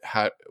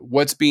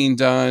 what's being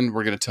done,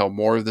 we're going to tell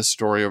more of this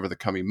story over the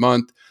coming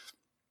month.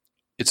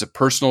 It's a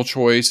personal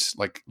choice,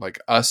 like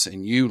us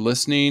and you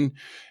listening,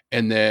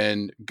 and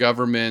then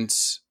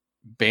governments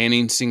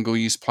banning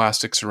single-use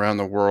plastics around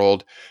the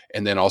world,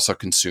 and then also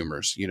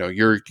consumers.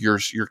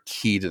 You're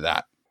key to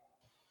that.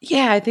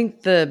 Yeah, I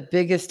think the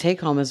biggest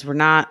take home is we're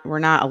not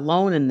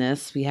alone in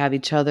this. We have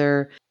each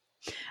other.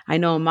 I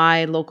know in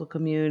my local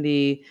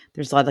community,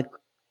 there's a lot of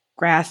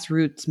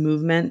grassroots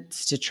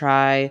movements to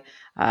try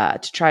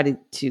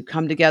to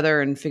come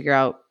together and figure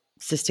out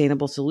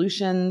sustainable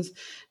solutions.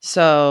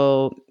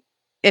 So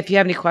if you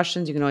have any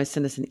questions, you can always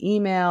send us an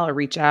email or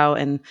reach out.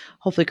 And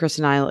hopefully Chris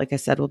and I, like I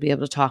said, will be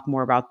able to talk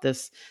more about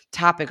this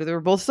topic that we're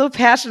both so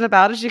passionate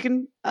about, as you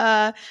can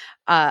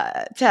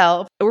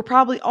tell. We're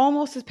probably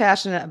almost as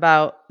passionate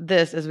about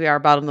this as we are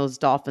about those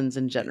dolphins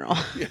in general.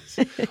 Yes.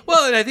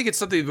 Well, and I think it's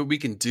something that we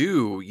can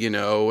do,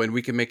 and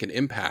we can make an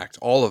impact,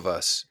 all of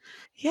us.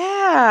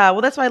 Yeah.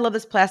 Well, that's why I love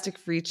this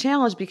plastic-free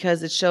challenge,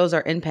 because it shows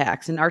our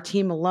impacts. And our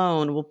team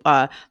alone will,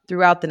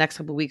 throughout the next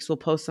couple of weeks, we'll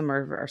post some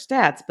of our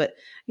stats. But,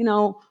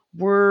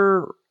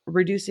 we're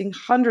reducing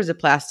hundreds of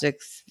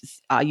plastics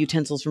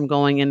utensils from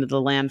going into the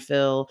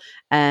landfill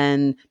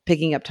and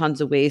picking up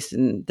tons of waste,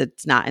 and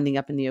that's not ending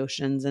up in the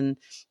oceans. And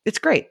it's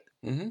great.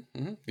 Mm-hmm,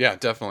 mm-hmm. Yeah,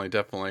 definitely.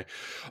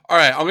 All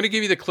right, I'm going to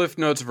give you the Cliff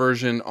Notes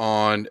version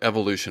on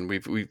evolution.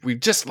 We've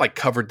just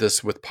covered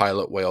this with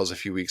pilot whales a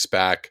few weeks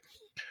back.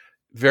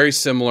 Very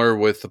similar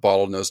with the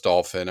bottlenose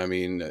dolphin. I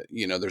mean,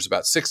 there's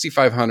about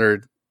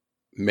 6,500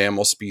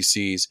 mammal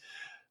species.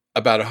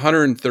 About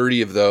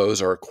 130 of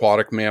those are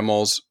aquatic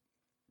mammals.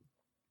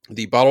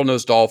 The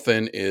bottlenose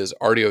dolphin is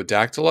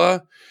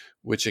Artiodactyla,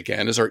 which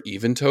again is our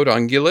even-toed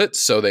ungulate.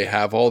 So they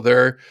have all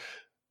their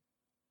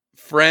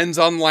friends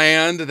on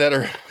land that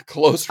are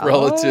close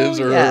relatives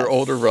or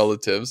older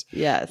relatives.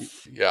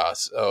 Yes. Yeah.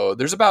 So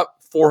there's about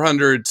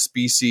 400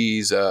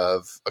 species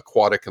of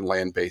aquatic and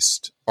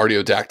land-based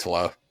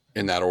Artiodactyla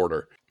in that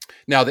order.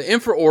 Now, the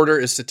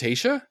infraorder is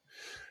Cetacea.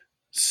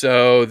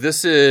 So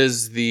this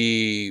is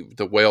the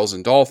whales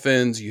and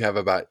dolphins. You have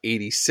about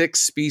 86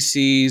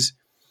 species.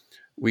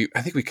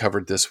 I think we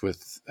covered this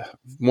with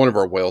one of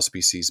our whale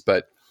species,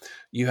 but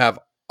you have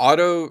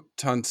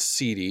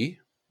Odontoceti,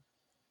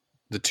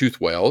 the toothed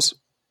whales.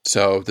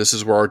 So this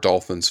is where our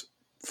dolphins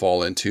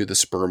fall into, the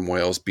sperm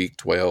whales,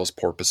 beaked whales,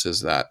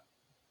 porpoises,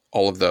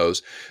 all of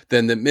those.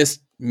 Then the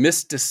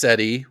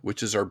Mysticeti,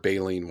 which is our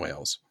baleen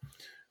whales,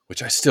 which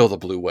the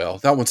blue whale,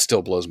 that one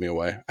still blows me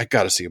away. I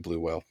got to see a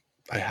blue whale.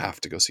 I have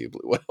to go see a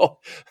blue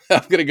whale.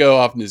 I'm going to go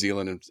off New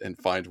Zealand and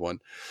find one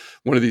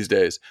of these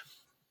days.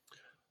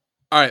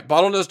 All right,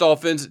 bottlenose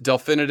dolphins,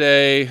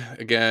 Delphinidae.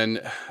 Again,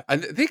 I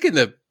think in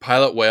the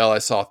pilot whale, I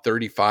saw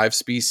 35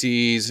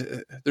 species.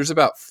 There's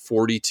about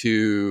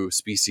 42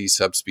 species,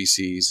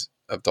 subspecies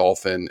of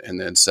dolphin, and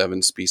then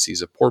 7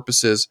 species of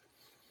porpoises.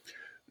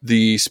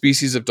 The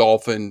species of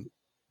dolphin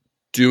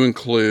do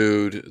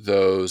include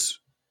those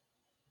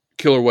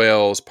killer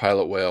whales,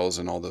 pilot whales,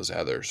 and all those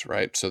others,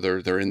 right? So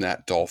they're in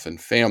that dolphin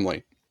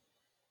family.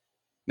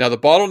 Now, the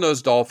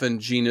bottlenose dolphin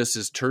genus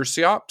is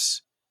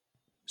Tursiops.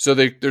 So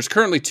there's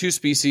currently 2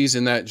 species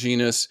in that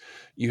genus.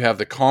 You have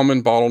the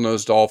common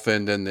bottlenose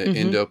dolphin and the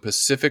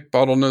Indo-Pacific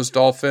bottlenose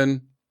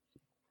dolphin.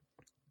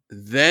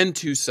 Then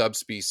 2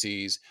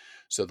 subspecies.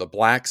 So the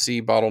Black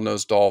Sea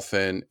bottlenose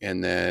dolphin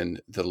and then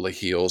the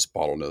Lahil's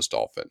bottlenose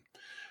dolphin.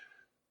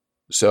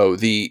 So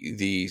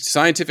the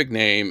scientific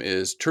name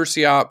is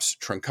Tursiops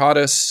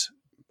truncatus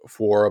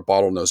for a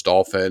bottlenose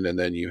dolphin. And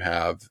then you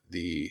have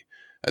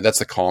that's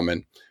the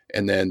common.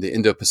 And then the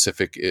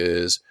Indo-Pacific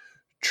is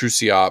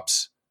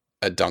Truciops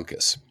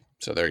aduncus.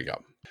 So there you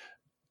go.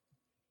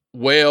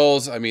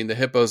 Whales, I mean, the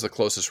hippo is the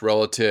closest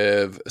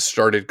relative,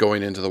 started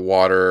going into the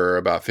water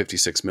about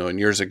 56 million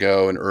years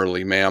ago, an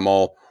early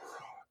mammal,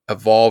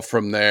 evolved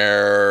from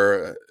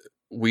there.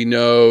 We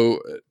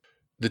know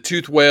the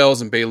toothed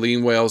whales and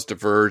baleen whales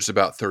diverged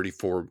about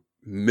 34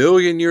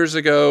 million years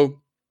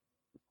ago.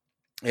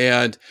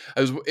 And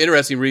I was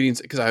interested in reading,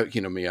 because I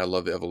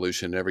love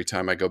evolution. Every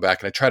time I go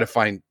back and I try to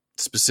find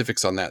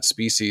specifics on that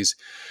species.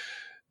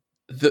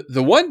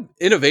 The one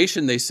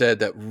innovation they said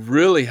that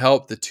really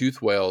helped the toothed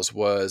whales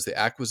was the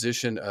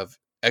acquisition of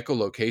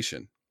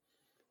echolocation,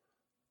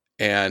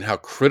 and how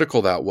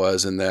critical that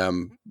was in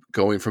them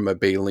going from a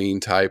baleen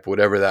type,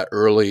 whatever that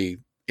early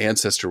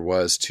ancestor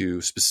was,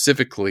 to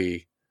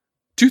specifically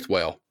toothed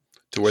whale,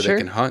 to where they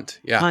can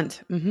hunt. Yeah.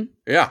 Hunt. Mm-hmm.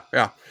 Yeah.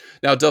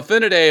 Now,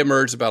 Delphinidae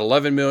emerged about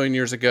 11 million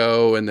years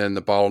ago, and then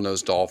the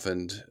bottlenose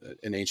dolphin,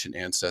 an ancient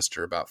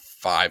ancestor, about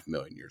 5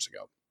 million years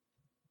ago.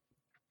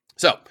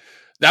 So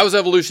that was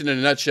evolution in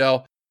a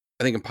nutshell.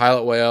 I think in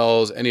pilot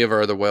whales, any of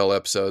our other whale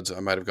episodes,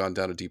 I might have gone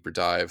down a deeper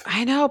dive.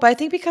 I know, but I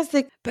think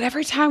but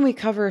every time we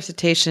cover a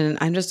cetacean,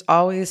 I'm just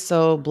always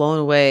so blown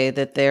away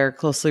that they're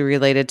closely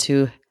related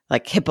to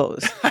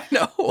hippos. I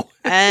know.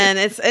 and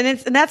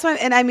that's why,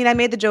 and I mean, I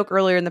made the joke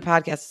earlier in the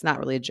podcast. It's not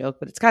really a joke,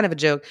 but it's kind of a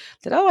joke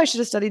that, I should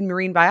have studied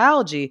marine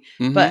biology.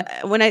 Mm-hmm.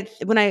 But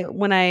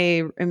when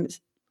I am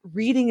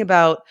reading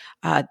about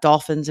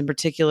dolphins in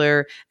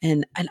particular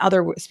and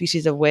other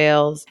species of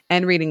whales,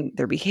 and reading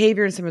their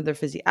behavior and some of their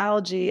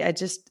physiology, it's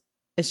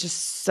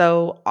just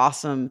so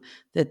awesome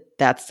that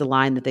that's the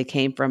line that they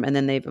came from. And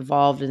then they've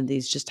evolved into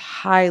these just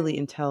highly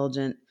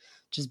intelligent,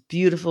 just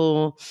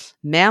beautiful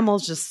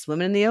mammals just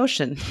swimming in the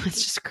ocean.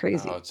 It's just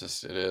crazy. Oh, it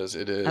is.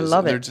 I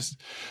love it.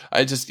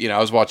 I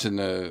was watching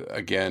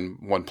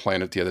One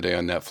Planet the other day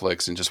on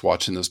Netflix, and just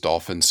watching those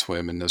dolphins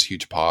swim in those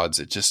huge pods.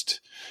 It just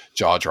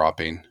jaw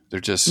dropping. They're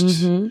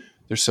just,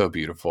 they're so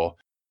beautiful.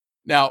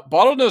 Now,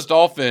 bottlenose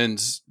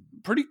dolphins,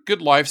 pretty good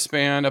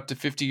lifespan, up to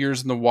 50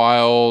 years in the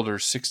wild or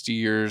 60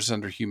 years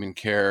under human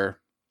care.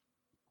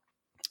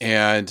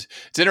 And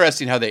it's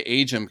interesting how they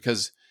age them,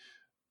 because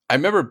I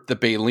remember the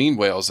baleen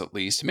whales, at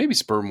least, maybe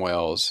sperm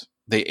whales,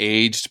 they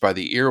aged by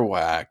the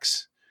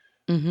earwax.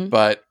 Mm-hmm.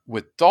 But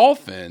with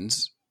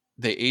dolphins,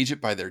 they age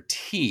it by their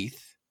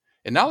teeth.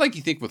 And not like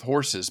you think with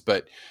horses,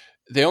 but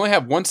they only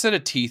have one set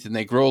of teeth and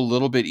they grow a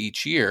little bit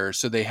each year.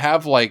 So they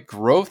have like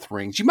growth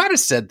rings. You might have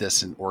said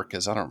this in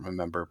orcas, I don't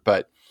remember,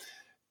 but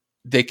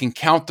they can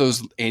count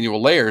those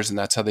annual layers, and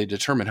that's how they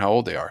determine how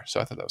old they are.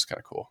 So I thought that was kind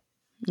of cool.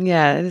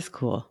 Yeah, it is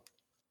cool.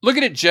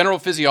 Looking at general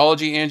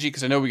physiology, Angie,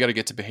 because I know we got to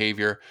get to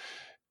behavior.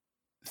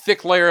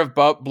 Thick layer of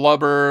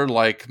blubber,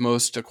 like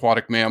most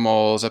aquatic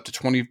mammals, up to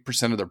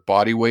 20% of their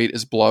body weight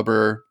is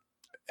blubber.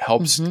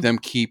 Helps them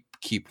keep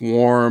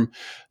warm.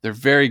 They're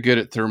very good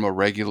at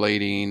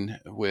thermoregulating,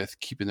 with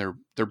keeping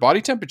their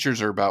body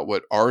temperatures are about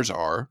what ours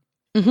are.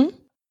 Mm-hmm.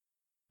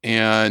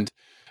 And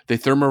they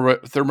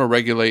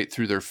thermoregulate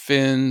through their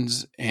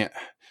fins.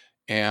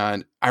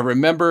 And I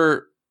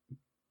remember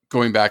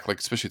going back, like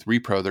especially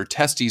with repro, their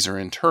testes are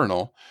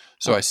internal.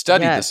 So I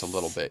studied this a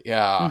little bit.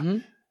 Yeah. Mm-hmm.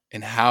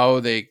 And how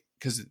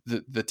because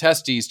the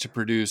testes to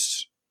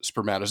produce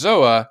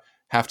spermatozoa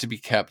have to be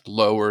kept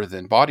lower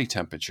than body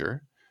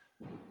temperature.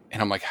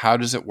 And I'm like, how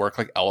does it work?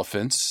 Like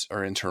elephants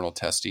are internal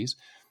testes.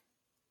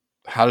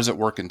 How does it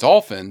work in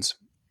dolphins?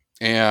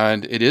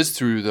 And it is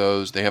through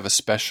those, they have a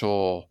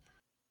special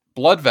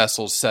blood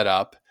vessels set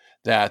up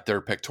that their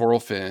pectoral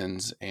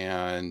fins,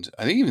 and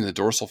I think even the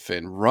dorsal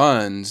fin,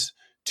 runs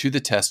to the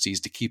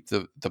testes to keep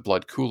the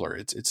blood cooler.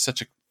 It's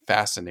such a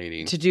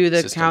fascinating to do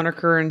the system.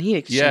 countercurrent heat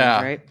exchange,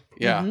 right?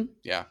 Yeah,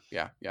 Mm-hmm.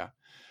 yeah.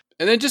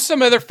 And then just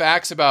some other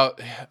facts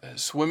about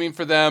swimming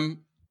for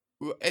them.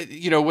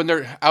 You know, when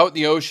they're out in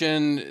the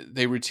ocean,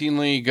 they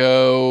routinely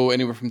go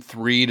anywhere from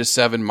 3 to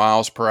 7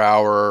 miles per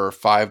hour, or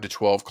 5 to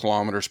 12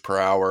 kilometers per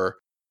hour.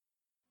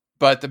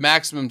 But the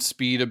maximum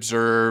speed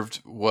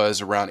observed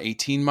was around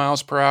 18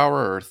 miles per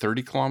hour or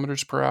 30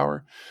 kilometers per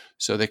hour.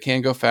 So they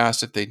can go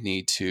fast if they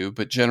need to,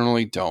 but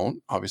generally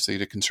don't, obviously,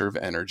 to conserve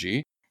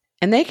energy.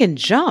 And they can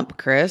jump,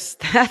 Chris.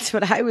 That's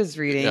what I was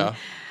reading. Yeah.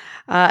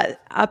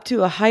 Up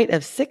to a height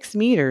of 6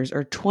 meters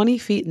or 20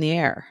 feet in the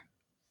air.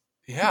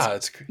 Yeah,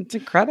 it's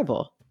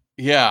incredible.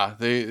 Yeah,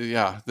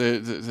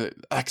 the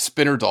like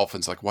spinner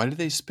dolphins. Like, why do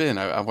they spin?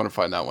 I want to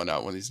find that one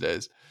out one of these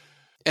days.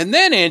 And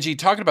then, Angie,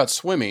 talking about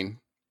swimming,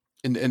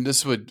 and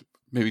this would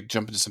maybe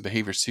jump into some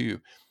behaviors too.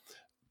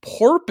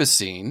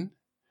 Porpoising,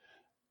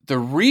 the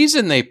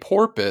reason they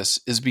porpoise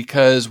is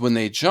because when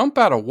they jump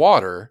out of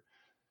water,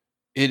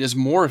 it is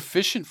more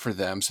efficient for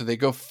them. So they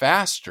go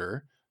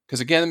faster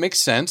because, again, it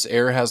makes sense.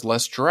 Air has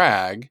less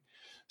drag.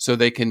 So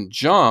they can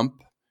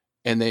jump,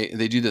 and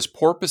they do this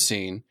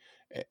porpoising,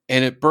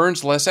 and it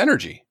burns less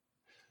energy.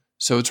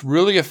 So it's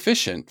really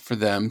efficient for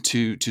them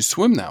to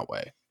swim that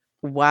way.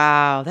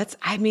 Wow.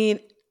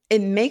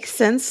 It makes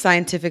sense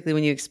scientifically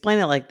when you explain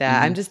it like that.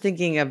 Mm-hmm. I'm just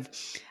thinking of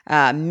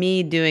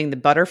me doing the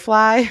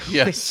butterfly,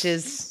 which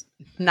is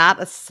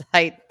not a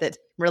sight that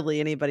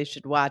really anybody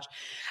should watch.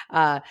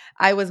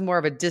 I was more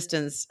of a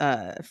distance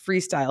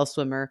freestyle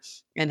swimmer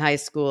in high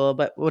school,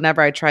 but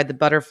whenever I tried the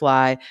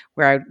butterfly,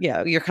 where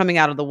you're coming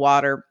out of the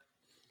water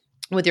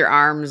with your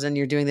arms and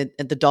you're doing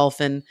the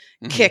dolphin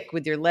kick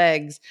with your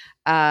legs.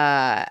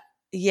 I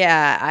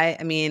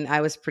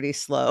was pretty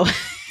slow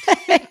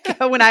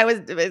when I was,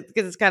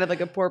 because it's kind of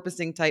like a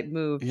porpoising type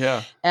move.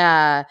 Yeah.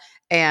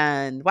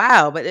 And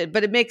wow, but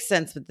it makes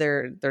sense that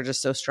they're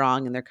just so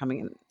strong and they're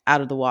coming out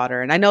of the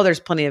water. And I know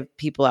there's plenty of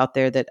people out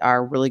there that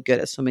are really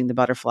good at swimming the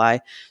butterfly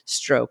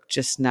stroke,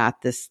 just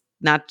not this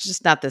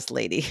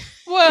lady.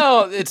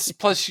 Well, it's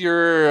plus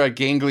you're a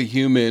gangly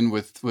human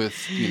with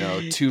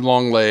 2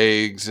 long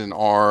legs and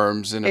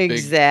arms and a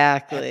big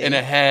and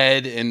a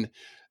head, and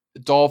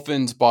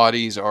dolphins'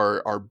 bodies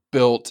are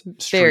built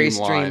very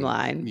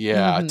streamlined.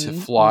 Yeah, to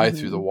fly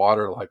through the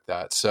water like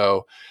that.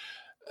 So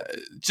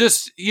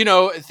just,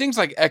 things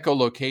like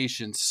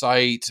echolocation,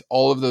 sight,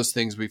 all of those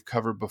things we've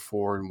covered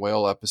before in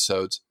whale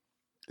episodes,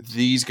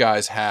 these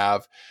guys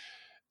have.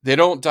 They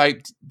don't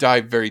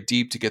dive very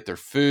deep to get their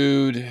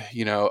food,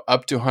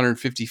 up to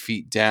 150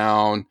 feet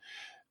down,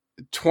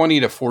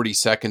 20 to 40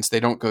 seconds. They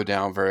don't go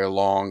down very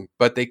long,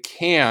 but they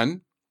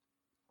can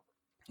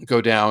go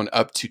down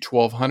up to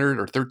 1,200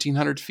 or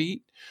 1,300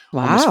 feet,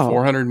 almost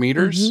 400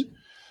 meters. Mm-hmm.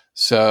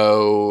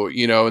 So,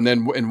 and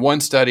then in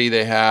one study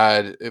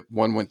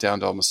one went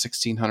down to almost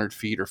 1,600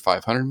 feet or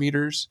 500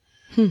 meters.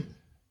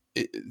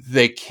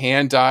 They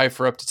can dive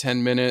for up to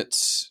 10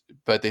 minutes,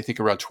 but they think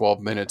around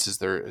 12 minutes is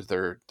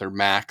their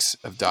max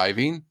of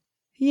diving.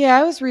 Yeah,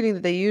 I was reading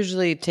that they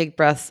usually take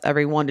breaths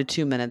every 1 to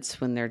 2 minutes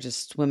when they're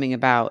just swimming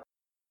about.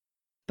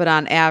 But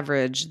on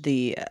average,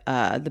 the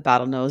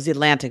bottlenose, the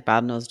Atlantic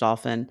bottlenose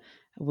dolphin,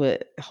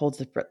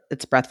 holds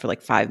its breath for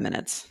like 5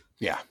 minutes.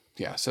 Yeah.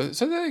 Yeah, so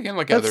then again,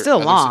 like that's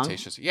other long.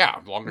 cetaceans,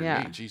 longer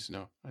than me. Jeez,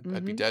 no,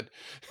 I'd be dead.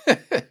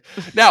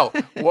 Now,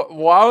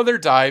 while they're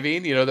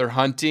diving, they're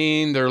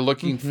hunting, they're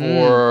looking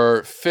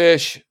for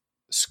fish,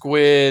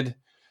 squid,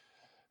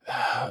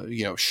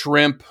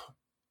 shrimp,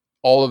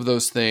 all of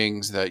those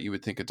things that you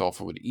would think a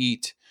dolphin would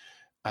eat,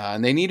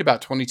 and they need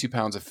about 22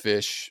 pounds of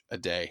fish a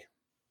day.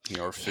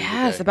 or food.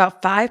 Yes, a day.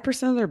 about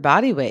 5% of their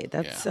body weight.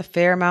 That's Yeah. a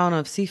fair amount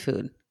of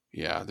seafood.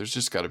 Yeah, there's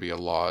just got to be a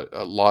lot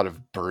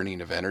of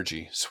burning of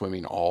energy,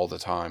 swimming all the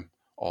time.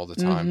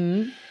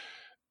 Mm-hmm.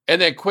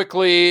 And then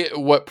quickly,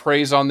 what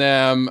preys on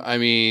them? I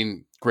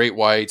mean, great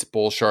whites,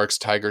 bull sharks,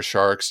 tiger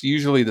sharks,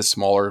 usually the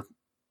smaller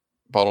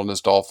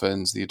bottlenose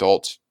dolphins. The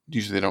adults,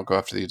 usually they don't go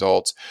after the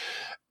adults.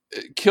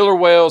 Killer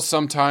whales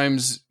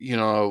sometimes,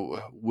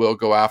 will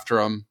go after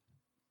them.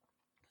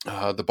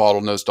 The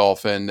bottlenose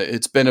dolphin,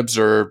 it's been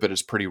observed, but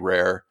it's pretty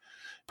rare.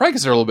 Probably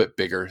because they're a little bit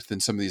bigger than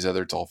some of these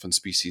other dolphin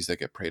species that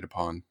get preyed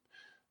upon,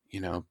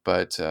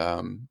 But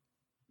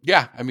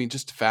yeah, I mean,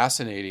 just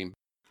fascinating.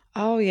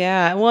 Oh,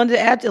 yeah. Well, and to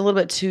add a little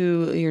bit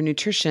to your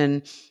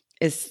nutrition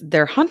is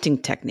their hunting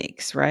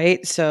techniques,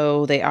 right?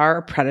 So they are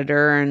a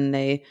predator and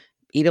they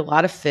eat a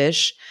lot of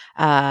fish.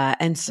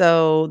 And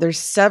so there's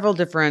several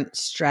different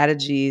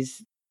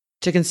strategies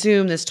to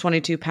consume this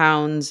 22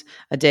 pounds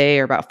a day,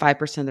 or about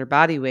 5% of their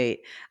body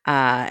weight.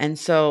 And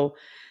so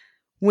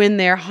when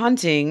they're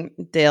hunting,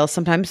 they'll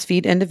sometimes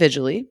feed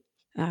individually,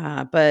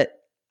 but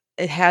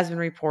it has been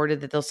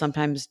reported that they'll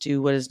sometimes do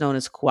what is known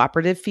as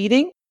cooperative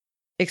feeding,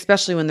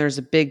 especially when there's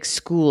a big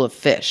school of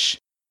fish.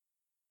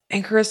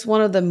 And Chris,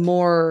 one of the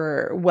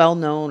more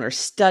well-known or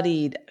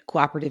studied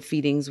cooperative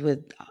feedings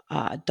with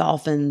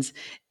dolphins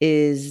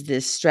is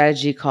this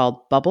strategy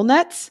called bubble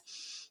nets,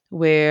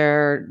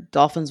 where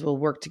dolphins will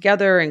work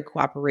together in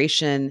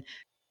cooperation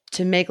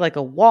to make like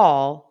a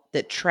wall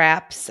that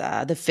traps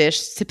the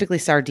fish, typically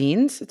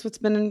sardines. That's what's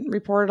been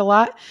reported a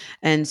lot.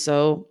 And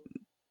so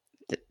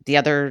the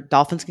other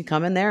dolphins can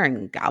come in there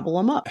and gobble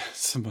them up.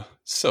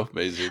 So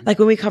amazing. Like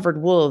when we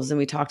covered wolves and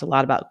we talked a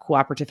lot about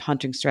cooperative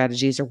hunting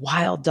strategies or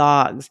wild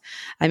dogs.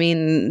 I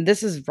mean,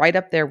 this is right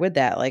up there with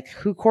that. Like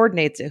who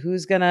coordinates it?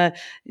 Who's going to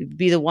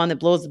be the one that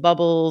blows the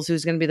bubbles?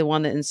 Who's going to be the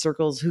one that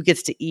encircles? Who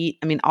gets to eat?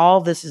 I mean, all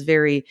of this is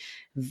very,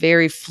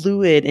 very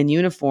fluid and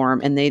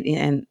uniform. And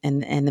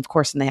and of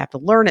course, and they have to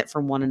learn it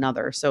from one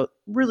another. So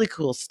really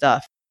cool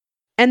stuff.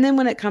 And then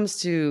when it comes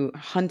to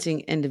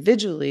hunting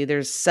individually,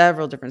 there's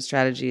several different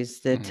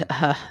strategies that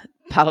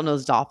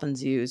bottlenose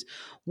dolphins use.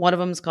 One of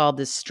them is called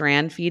this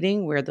strand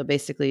feeding, where they'll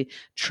basically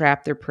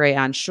trap their prey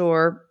on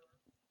shore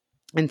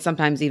and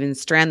sometimes even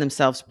strand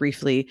themselves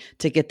briefly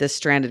to get this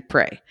stranded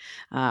prey,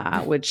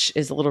 which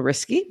is a little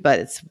risky, but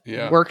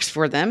it works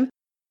for them.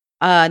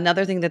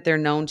 Another thing that they're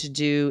known to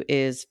do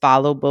is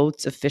follow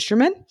boats of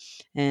fishermen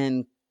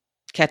and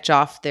catch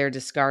off their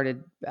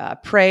discarded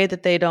prey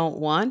that they don't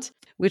want,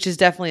 which is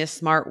definitely a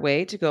smart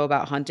way to go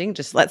about hunting.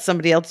 Just let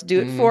somebody else do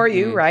it for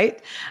you,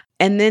 right?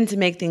 And then to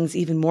make things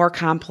even more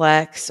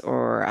complex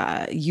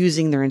or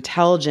using their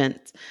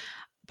intelligence,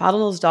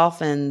 bottlenose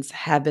dolphins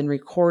have been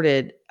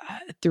recorded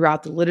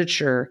throughout the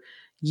literature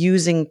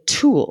using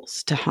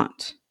tools to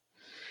hunt.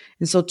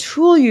 And so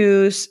tool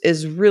use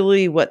is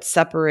really what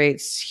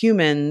separates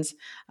humans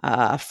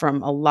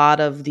from a lot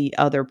of the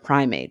other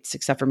primates,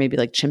 except for maybe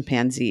like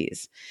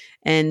chimpanzees.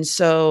 And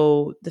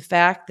so the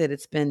fact that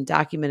it's been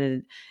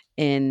documented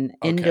in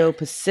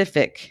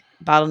Indo-Pacific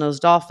bottlenose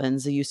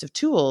dolphins, the use of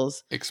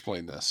tools.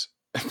 Explain this,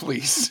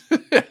 please.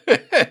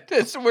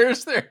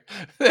 Where's their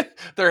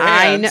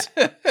hands?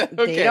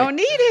 They don't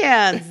need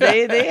hands.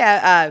 They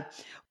have.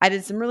 I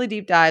did some really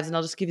deep dives, and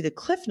I'll just give you the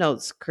cliff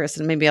notes, Chris,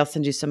 and maybe I'll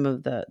send you some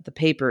of the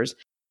papers.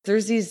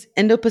 There's these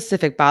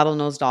Indo-Pacific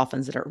bottlenose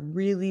dolphins that are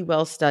really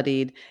well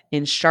studied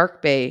in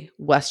Shark Bay,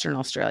 Western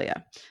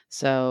Australia.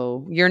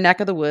 So your neck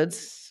of the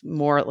woods,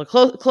 more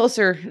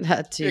closer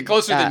to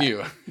closer than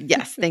you.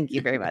 Yes, thank you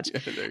very much.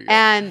 There you go.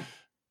 And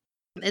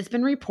it's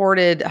been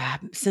reported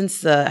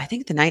since I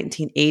think the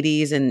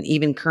 1980s, and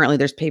even currently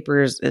there's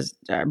papers as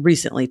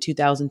recently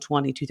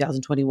 2020,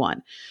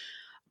 2021,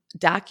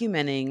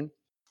 documenting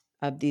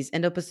of these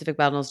Indo-Pacific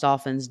bottlenose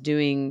dolphins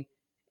doing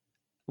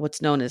what's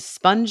known as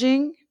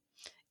sponging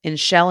and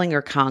shelling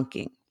or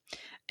conching.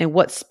 And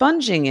what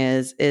sponging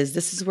is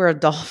this is where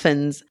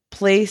dolphins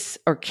place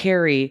or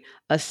carry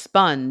a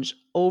sponge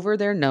over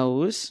their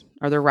nose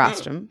or their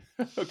rostrum.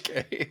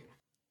 Okay.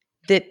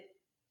 That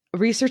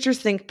researchers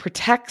think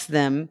protects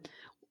them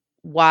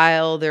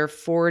while they're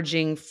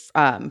foraging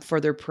for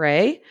their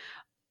prey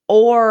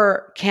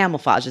or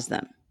camouflages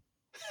them.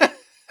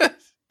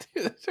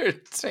 Dude, they're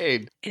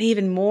insane. And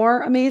even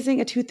more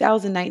amazing, a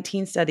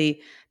 2019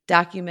 study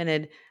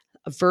documented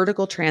a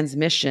vertical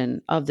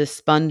transmission of the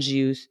sponge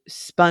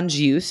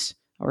use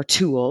or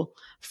tool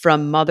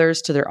from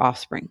mothers to their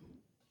offspring.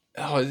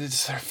 Oh, they're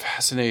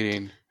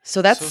fascinating.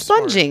 So that's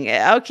sponging.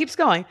 Oh, it keeps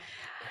going.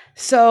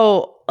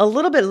 So a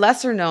little bit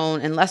lesser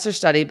known and lesser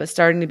studied, but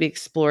starting to be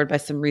explored by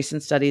some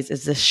recent studies,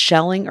 is the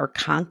shelling or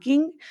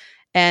conching.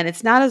 And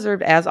it's not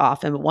observed as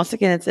often, but once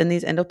again, it's in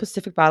these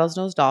Indo-Pacific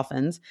bottlenose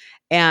dolphins.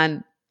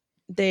 And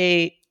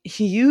they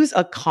use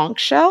a conch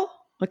shell.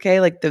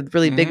 Okay, like the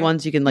really big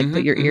ones you can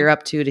put your ear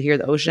up to hear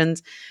the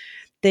oceans.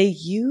 They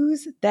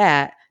use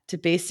that to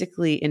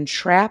basically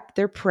entrap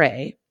their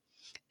prey,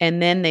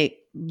 and then they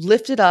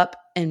lift it up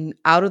and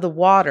out of the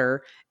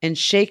water and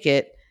shake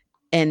it,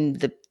 and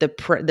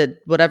the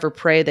whatever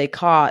prey they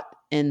caught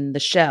in the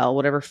shell,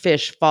 whatever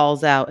fish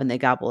falls out, and they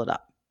gobble it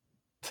up.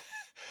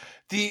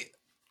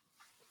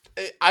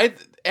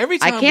 every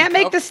time I can't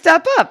make this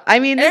stuff up. I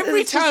mean,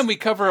 every time we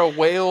cover a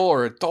whale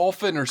or a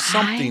dolphin or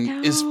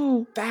something is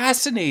know.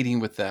 fascinating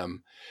with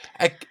them.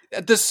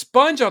 The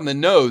sponge on the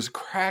nose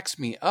cracks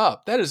me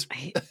up. That is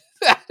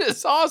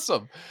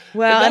awesome.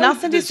 Well, and I'll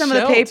send you some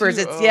of the papers.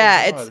 Too.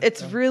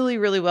 It's really,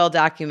 really well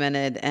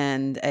documented,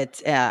 and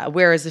it's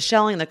whereas the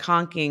shelling and the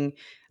conking.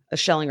 A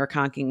shelling or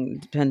conking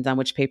depends on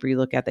which paper you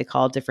look at. They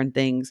call it different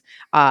things.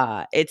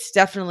 It's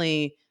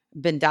definitely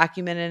been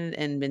documented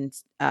and been,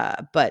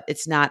 but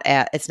it's not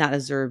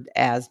observed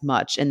as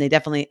much. And they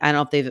definitely, I don't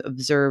know if they've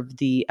observed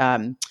the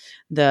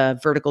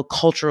vertical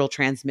cultural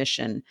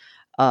transmission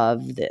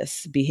of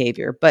this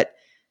behavior. But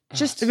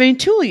just, I mean,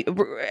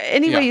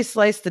 any way you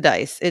slice the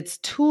dice, it's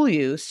tool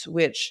use,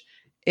 which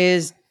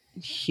is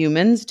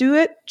humans do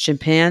it,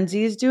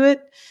 chimpanzees do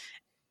it.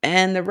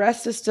 And the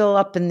rest is still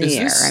up in the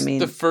air. I mean,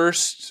 the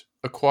first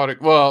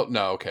aquatic. Well,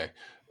 no, okay.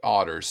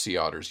 Sea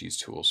otters use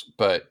tools,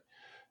 but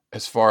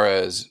as far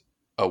as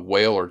a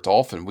whale or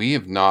dolphin, we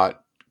have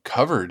not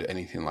covered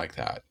anything like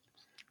that.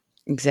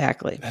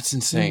 Exactly. That's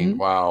insane. Mm-hmm.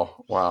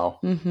 Wow.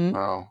 Mm-hmm.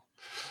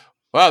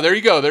 Wow. There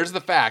you go. There's the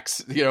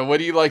facts. What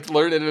do you like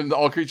learning in the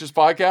All Creatures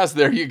podcast?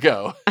 There you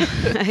go.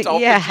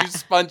 Dolphins use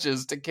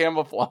sponges to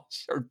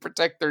camouflage or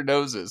protect their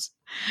noses.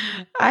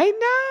 I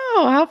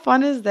know. How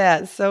fun is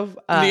that? So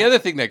and the other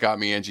thing that got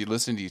me, Angie,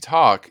 listening to you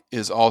talk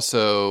is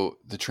also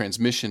the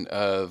transmission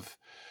of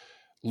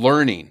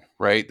learning,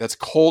 right? That's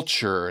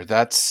culture.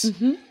 That's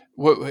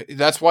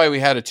that's why we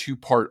had a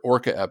 2-part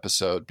orca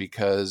episode,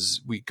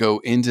 because we go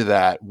into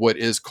that. What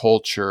is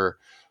culture?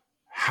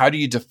 How do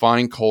you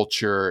define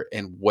culture?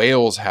 And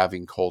whales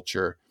having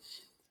culture.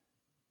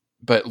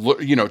 But,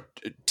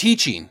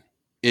 teaching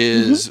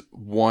is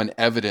one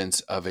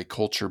evidence of a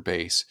culture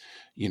base,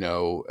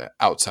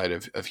 outside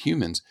of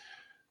humans.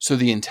 So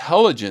the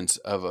intelligence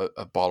of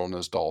a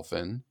bottlenose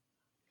dolphin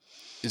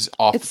is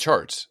off the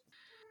charts.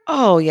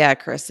 Oh, yeah,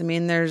 Chris. I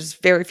mean, there's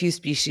very few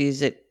species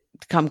that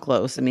come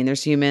close. I mean,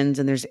 there's humans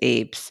and there's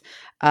apes.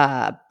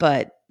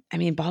 But, I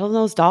mean,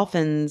 bottlenose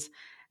dolphins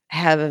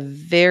have a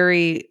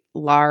very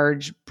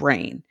large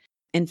brain.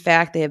 In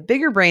fact, they have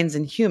bigger brains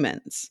than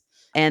humans.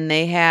 And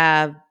they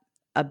have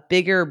a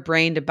bigger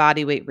brain to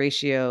body weight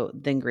ratio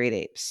than great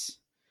apes.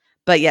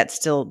 But yet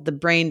still the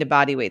brain to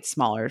body weight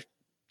smaller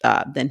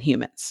than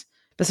humans.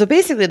 But so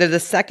basically they're the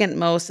second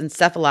most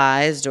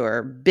encephalized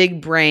or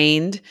big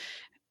brained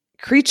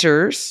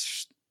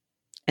creatures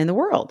in the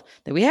world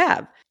that we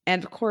have.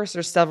 And of course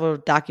there's several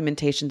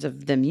documentations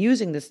of them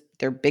using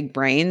their big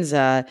brains.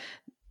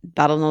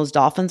 Bottlenose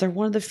dolphins are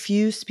one of the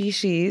few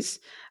species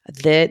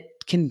that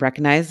can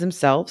recognize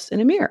themselves in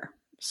a mirror.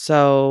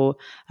 So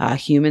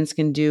humans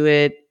can do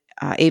it.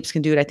 Apes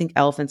can do it. I think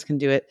elephants can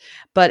do it,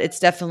 but it's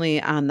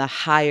definitely on the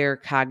higher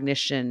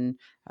cognition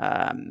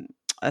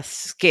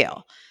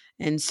scale.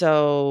 And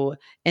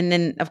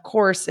then of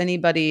course,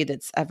 anybody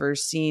that's ever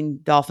seen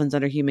dolphins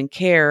under human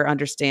care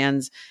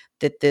understands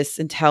that this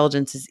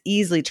intelligence is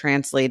easily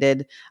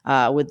translated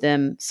with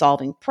them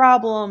solving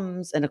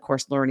problems and of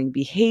course, learning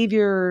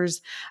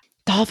behaviors.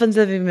 Dolphins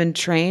have even been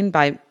trained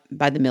by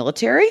the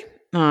military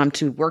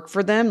to work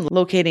for them,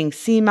 locating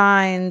sea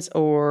mines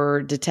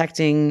or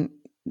detecting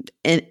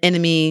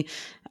enemy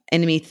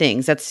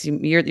things. That's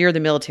you're the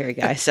military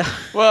guy, so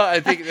well, I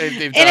think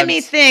they've done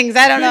enemy things.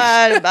 I don't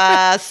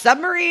know,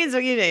 submarines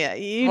or you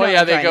know. Well,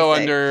 yeah, they go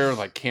under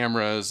like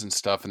cameras and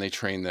stuff, and they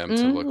train them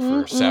to look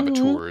for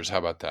saboteurs. How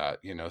about that?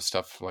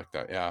 Stuff like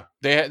that. Yeah,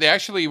 they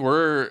actually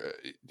were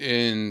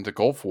in the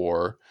Gulf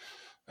War.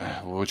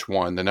 Which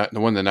one? The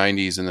one in the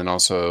 90s, and then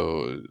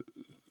also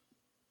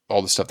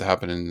all the stuff that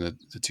happened in the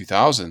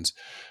 2000s.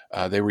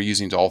 They were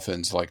using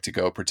dolphins to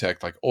go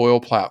protect oil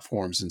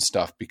platforms and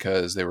stuff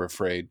because they were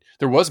afraid.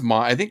 There was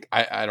I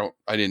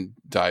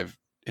didn't dive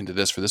into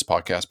this for this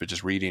podcast, but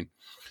just reading,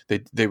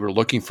 they were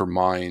looking for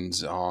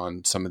mines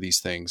on some of these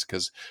things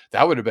because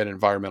that would have been an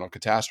environmental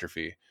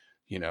catastrophe,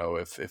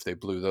 if they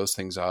blew those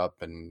things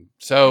up. And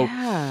so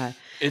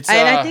it's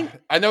I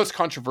know it's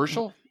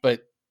controversial,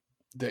 but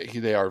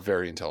they are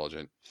very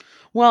intelligent.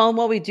 Well, and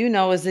what we do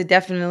know is they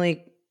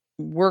definitely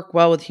work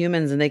well with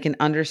humans, and they can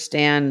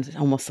understand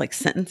almost like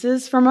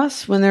sentences from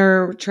us when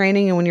they're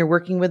training and when you're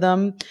working with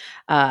them.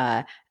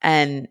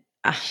 And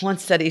one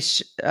study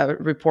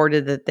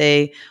reported that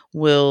they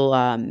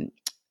will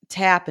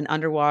tap an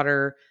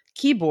underwater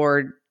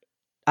keyboard,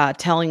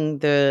 telling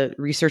the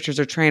researchers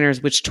or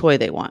trainers which toy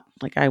they want.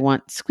 Like, I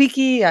want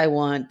Squeaky, I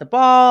want the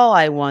ball,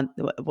 I want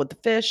the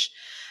fish.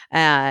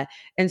 And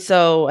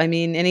so, I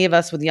mean, any of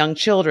us with young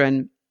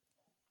children,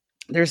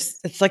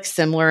 it's like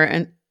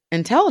similar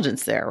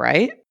intelligence there,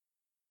 right?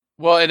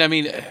 Well, and I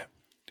mean,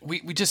 we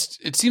just,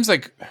 it seems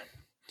like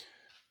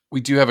we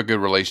do have a good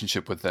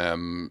relationship with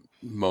them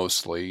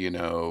mostly.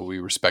 We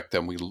respect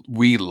them,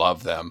 we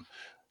love them,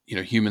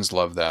 humans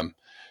love them.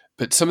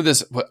 But some of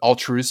this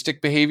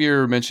altruistic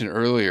behavior mentioned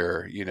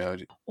earlier,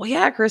 Well,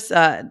 yeah, Chris,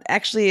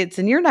 actually it's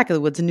in your neck of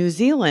the woods in New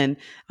Zealand.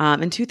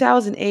 In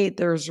 2008,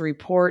 there was a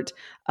report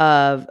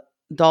of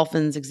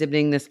dolphins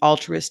exhibiting this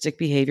altruistic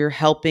behavior,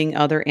 helping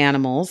other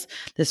animals.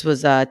 This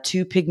was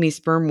 2 pygmy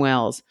sperm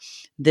whales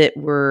that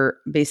were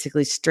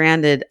basically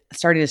starting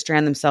to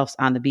strand themselves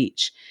on the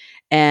beach.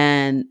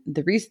 And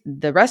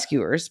the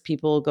rescuers,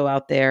 people go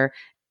out there.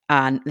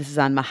 This is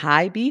on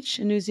Mahai Beach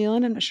in New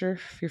Zealand. I'm not sure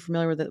if you're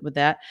familiar with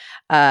that.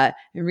 And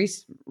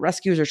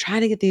rescuers are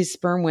trying to get these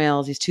sperm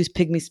whales, these 2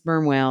 pygmy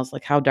sperm whales,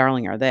 like how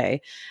darling are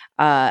they,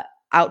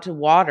 out to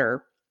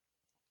water.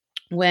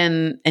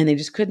 And they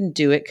just couldn't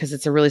do it because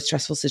it's a really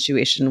stressful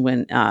situation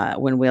when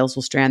whales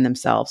will strand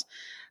themselves.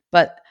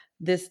 But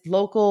this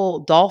local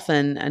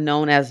dolphin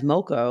known as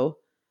Moko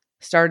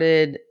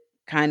started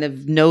kind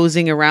of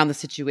nosing around the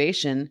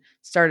situation,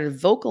 started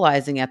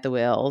vocalizing at the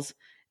whales,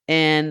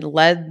 and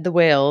led the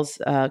whales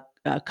a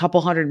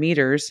couple hundred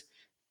meters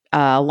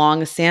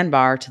along a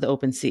sandbar to the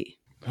open sea.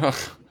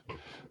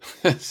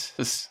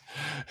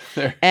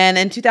 And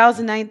in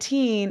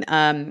 2019,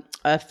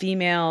 a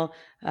female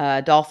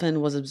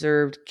dolphin was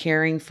observed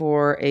caring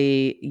for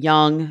a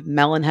young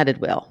melon-headed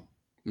whale.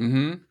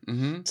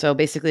 So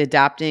basically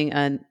adopting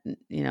a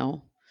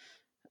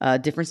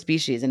different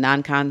species, a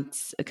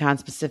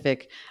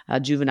non-conspecific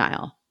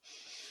juvenile.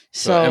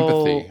 So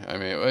empathy. I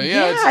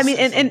mean,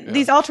 and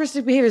these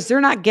altruistic behaviors,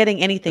 they're not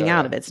getting anything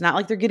out of it. It's not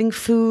like they're getting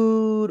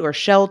food or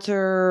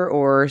shelter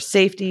or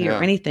safety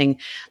or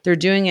anything. They're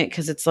doing it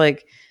because it's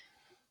like,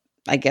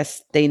 I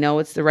guess they know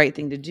it's the right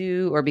thing to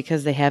do, or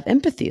because they have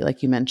empathy,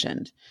 like you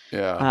mentioned.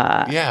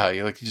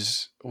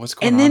 What's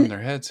going on in their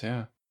heads?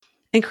 Yeah.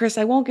 And Chris,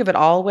 I won't give it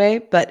all away,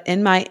 but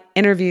in my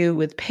interview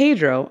with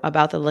Pedro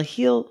about the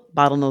Lahil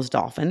bottlenose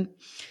dolphin,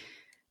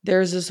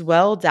 there's this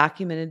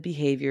well-documented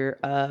behavior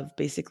of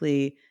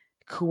basically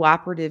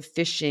cooperative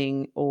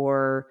fishing,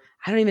 or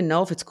I don't even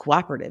know if it's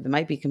cooperative. It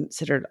might be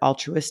considered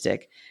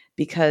altruistic,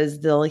 because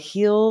the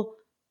Lahil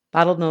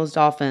bottlenose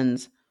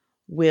dolphins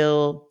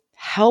will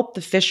help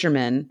the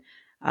fishermen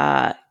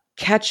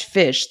catch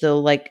fish.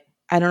 They'll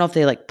I don't know if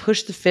they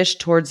push the fish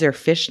towards their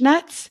fish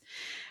nets,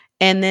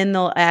 and then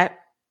they'll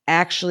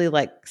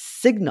actually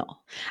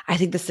signal. I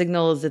think the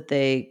signal is that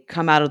they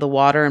come out of the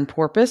water in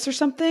porpoise or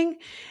something,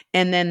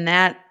 and then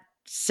that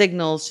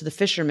signals to the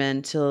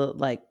fishermen to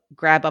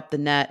grab up the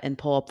net and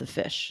pull up the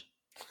fish.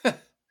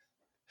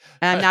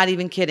 And I'm not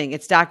even kidding.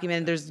 It's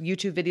documented. There's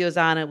YouTube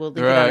videos on it. We'll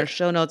link it on our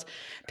show notes.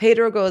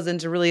 Pedro goes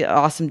into really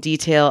awesome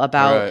detail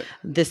about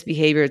this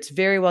behavior. It's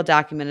very well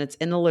documented. It's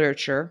in the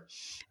literature.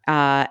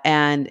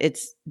 And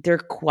they're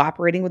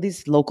cooperating with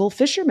these local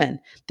fishermen.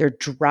 They're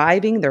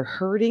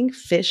herding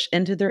fish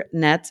into their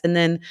nets. And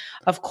then,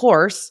 of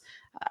course,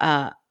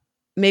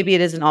 maybe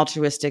it isn't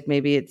altruistic.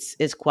 Maybe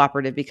it's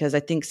cooperative, because I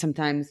think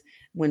sometimes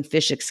when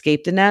fish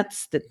escape the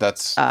nets,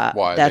 that's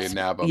why they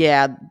nab them.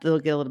 Yeah, they'll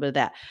get a little bit of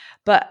that.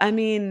 But I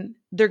mean,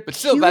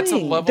 that's a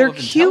level of intelligence. They're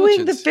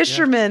cueing the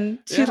fishermen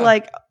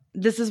to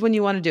this is when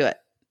you want to do it.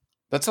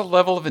 That's a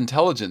level of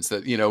intelligence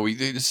that,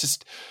 it's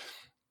just,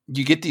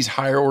 you get these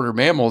higher order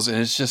mammals and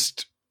it's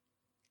just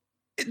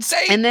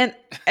insane. And then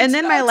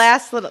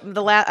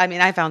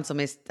I found so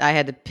many, I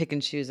had to pick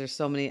and choose. There's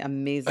so many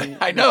amazing.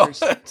 I know.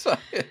 It's I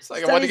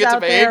want to get to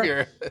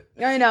behavior.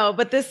 I know,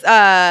 but this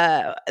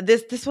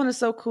one is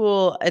so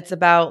cool. It's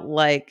about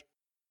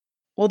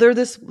there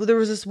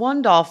was this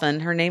one dolphin.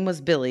 Her name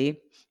was Billy,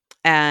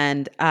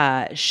 and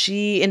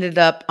she ended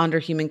up under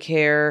human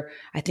care.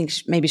 I think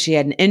maybe she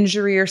had an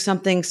injury or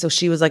something, so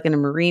she was in a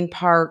marine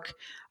park.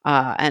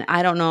 And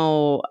I don't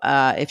know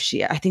I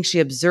think she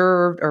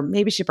observed, or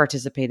maybe she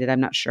participated.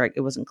 I'm not sure.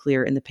 It wasn't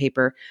clear in the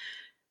paper.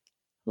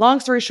 Long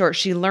story short,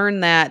 she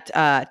learned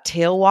that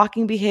tail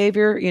walking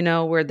behavior,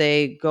 where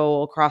they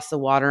go across the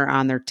water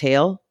on their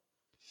tail,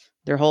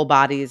 their whole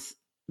body's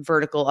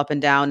vertical up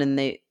and down.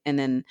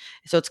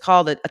 So it's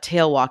called a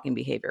tail walking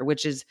behavior,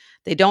 which is,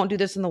 they don't do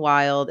this in the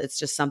wild. It's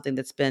just something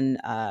that's been,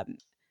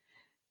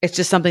 it's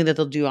just something that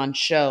they'll do on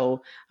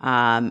show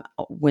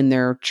when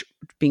they're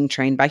being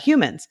trained by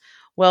humans.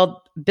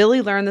 Well,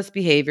 Billy learned this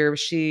behavior.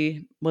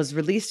 She was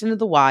released into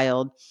the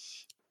wild.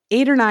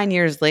 8 or 9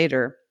 years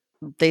later,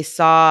 they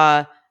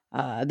saw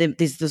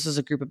this was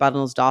a group of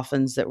bottlenose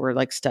dolphins that were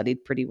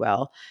studied pretty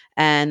well.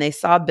 And they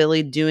saw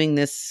Billy doing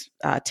this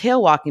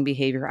tail walking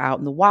behavior out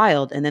in the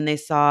wild. And then they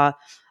saw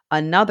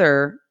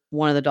another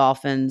one of the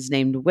dolphins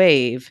named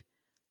Wave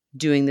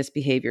doing this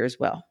behavior as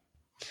well.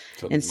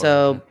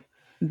 So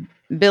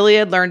Billy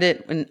had learned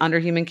it under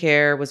human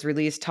care, was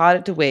released, taught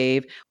it to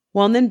Wave.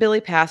 Well, and then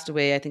Billy passed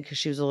away, I think, because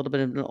she was a little bit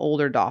of an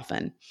older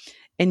dolphin.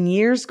 And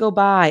years go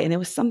by, and it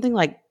was something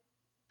like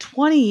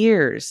 20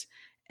 years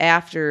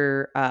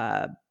after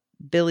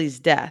Billy's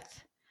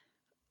death.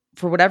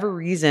 For whatever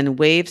reason,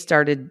 Wave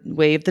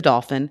the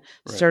dolphin,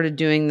 started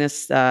doing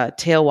this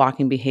tail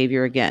walking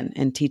behavior again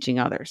and teaching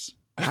others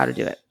how to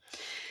do it.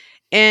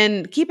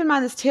 And keep in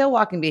mind, this tail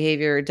walking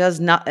behavior, it's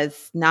not a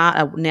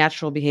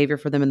natural behavior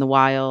for them in the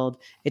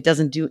wild. It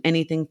doesn't do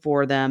anything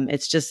for them.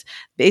 It's just,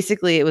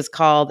 basically, it was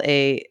called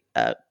an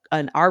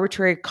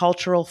arbitrary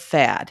cultural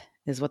fad,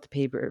 is what the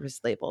paper was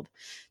labeled.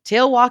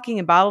 Tail walking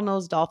in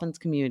bottlenose dolphins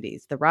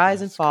communities, the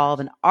rise and fall of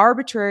an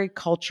arbitrary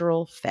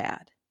cultural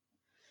fad.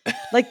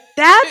 Like,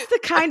 that's the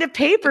kind of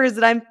papers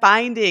that I'm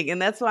finding.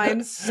 And that's why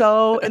I'm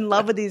so in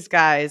love with these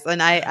guys.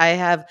 And I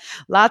have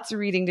lots of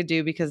reading to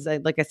do because,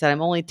 like I said,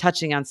 I'm only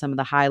touching on some of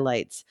the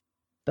highlights.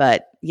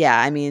 But yeah,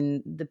 I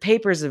mean, the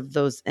papers of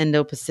those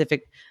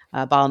Indo-Pacific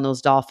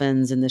bottlenose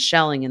dolphins and the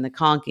shelling and the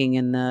conking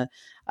and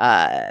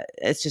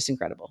it's just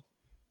incredible.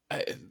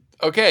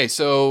 Okay,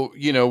 so,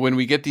 when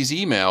we get these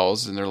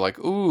emails and they're like,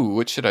 ooh,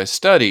 what should I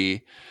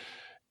study?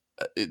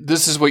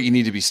 This is what you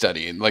need to be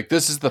studying. Like,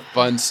 this is the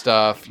fun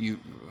stuff.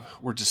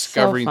 We're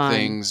discovering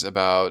things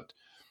about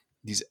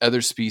these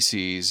other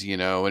species,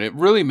 and it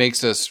really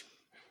makes us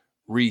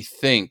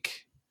rethink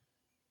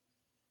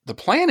the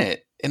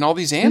planet and all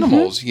these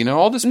animals,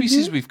 all the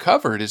species we've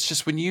covered. It's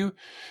just when you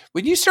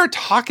start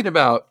talking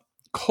about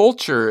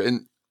culture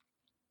and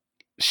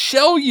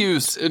shell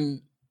use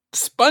and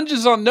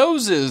sponges on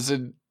noses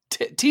and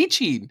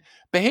teaching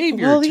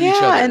behavior to each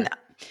other. And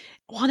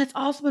it's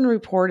also been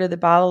reported that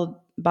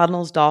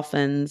bottlenose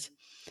dolphins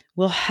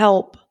will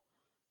help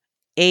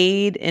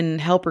aid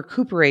and help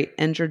recuperate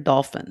injured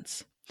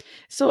dolphins.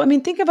 So, I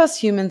mean, think of us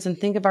humans and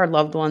think of our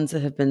loved ones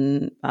that have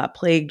been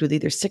plagued with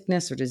either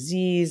sickness or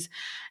disease.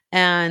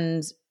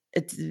 And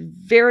it's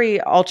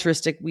very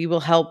altruistic. We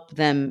will help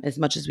them as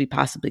much as we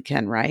possibly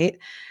can, right?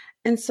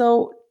 And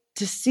so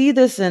to see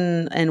this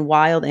in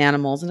wild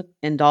animals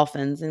and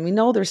dolphins, and we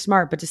know they're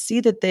smart, but to see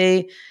that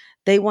they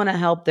want to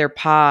help their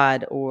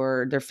pod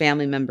or their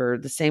family member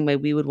the same way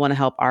we would want to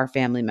help our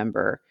family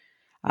member.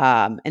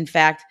 In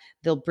fact,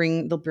 they'll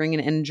bring an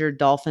injured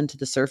dolphin to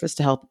the surface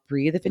to help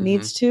breathe if it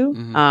needs to.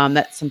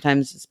 That's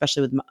sometimes,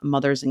 especially with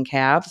mothers and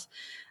calves.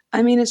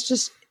 I mean, it's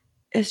just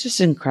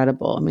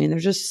incredible. I mean, they're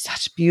just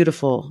such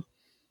beautiful,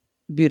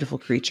 beautiful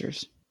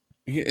creatures.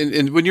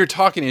 And when you're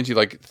talking into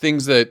like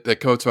things that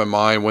come up to my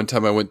mind, one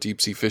time I went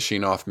deep sea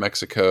fishing off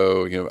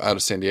Mexico, out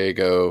of San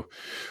Diego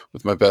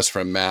with my best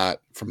friend Matt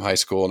from high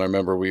school. And I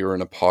remember we were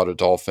in a pod of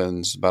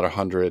dolphins, about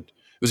 100. It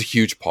was a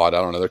huge pod.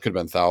 I don't know. There could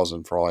have been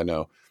 1,000 for all I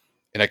know.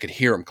 And I could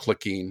hear them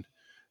clicking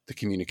the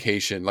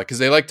communication, like, cause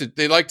they like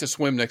to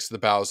swim next to the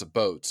bows of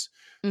boats,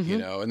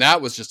 and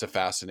that was just a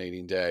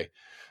fascinating day.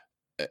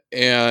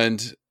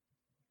 And,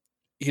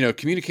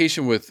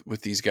 communication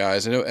with these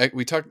guys, I know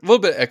we talked a little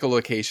bit of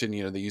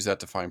echolocation, they use that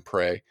to find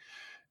prey.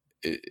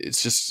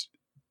 It's just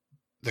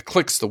the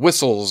clicks, the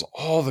whistles,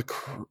 all the,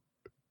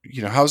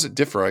 how does it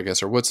differ, I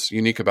guess, or what's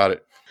unique about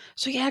it?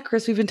 So yeah,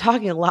 Chris, we've been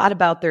talking a lot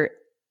about their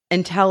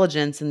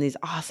intelligence and these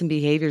awesome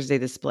behaviors they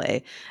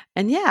display.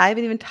 And yeah, I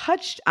haven't even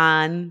touched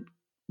on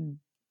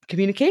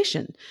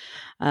communication.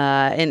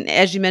 And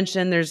as you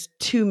mentioned, there's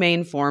two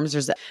main forms.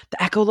 There's the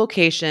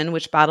echolocation,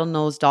 which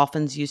bottlenose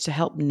dolphins use to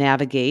help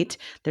navigate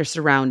their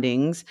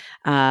surroundings,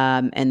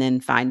 and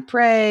then find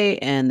prey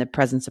and the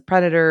presence of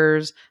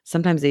predators.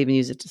 Sometimes they even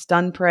use it to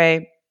stun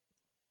prey.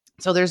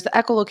 So there's the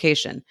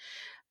echolocation.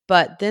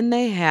 But then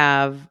they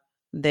have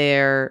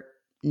their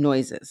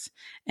noises.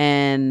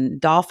 And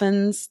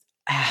dolphins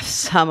have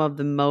some of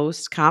the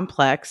most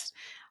complex,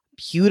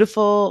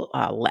 beautiful,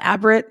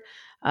 elaborate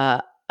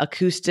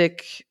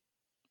acoustic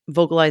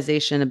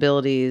vocalization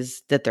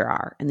abilities that there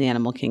are in the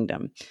animal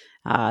kingdom.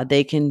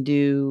 They can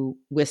do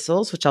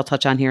whistles, which I'll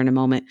touch on here in a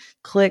moment,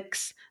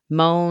 clicks,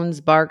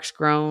 moans, barks,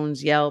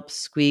 groans, yelps,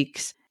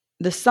 squeaks.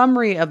 The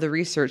summary of the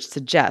research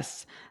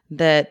suggests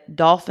that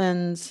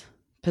dolphins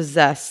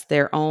possess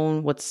their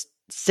own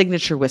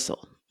signature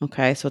whistle.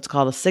 Okay, so it's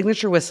called a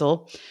signature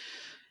whistle.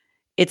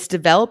 It's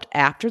developed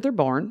after they're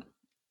born,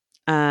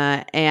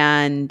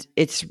 and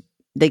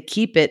they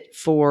keep it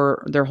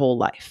for their whole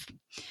life.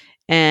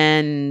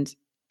 And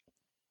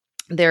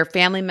their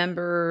family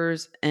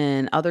members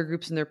and other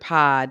groups in their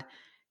pod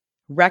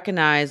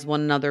recognize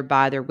one another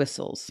by their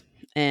whistles.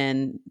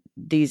 And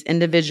these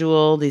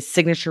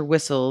signature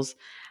whistles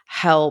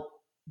help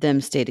them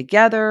stay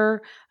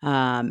together,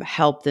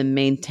 help them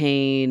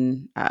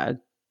maintain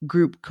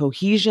group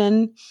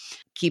cohesion,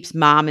 keeps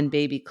mom and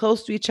baby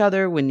close to each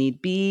other when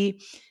need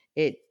be.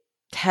 It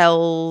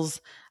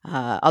tells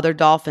other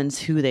dolphins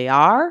who they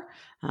are.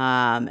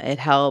 It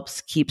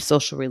helps keep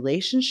social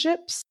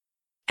relationships.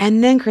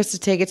 And then, Chris, to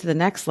take it to the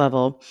next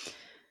level,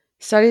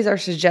 studies are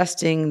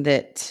suggesting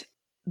that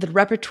the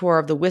repertoire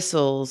of the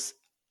whistles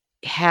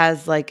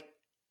has like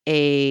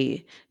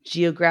a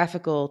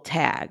geographical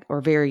tag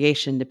or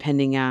variation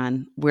depending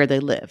on where they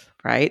live,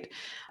 right?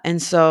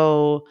 And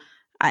so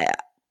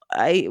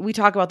we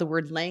talk about the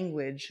word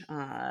language,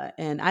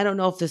 and I don't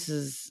know if this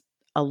is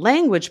a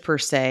language per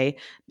se,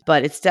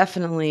 but it's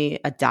definitely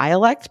a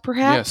dialect,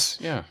 perhaps.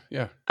 Yes,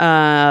 yeah.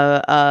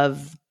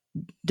 Of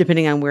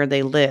depending on where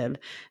they live.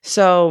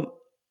 So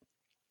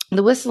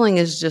the whistling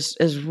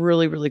is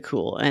really, really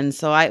cool. And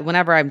so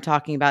whenever I'm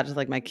talking about just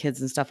like my kids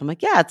and stuff, I'm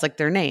like, yeah, it's like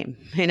their name.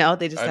 They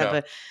just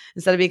have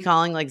instead of me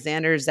calling like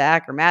Xander,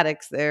 Zach, or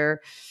Maddox,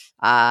 they're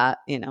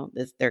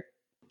they're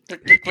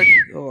click, click, click,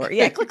 or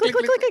click, click,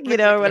 click, click,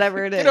 or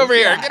whatever it is. Get over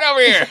here.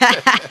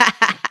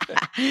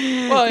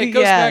 Well, it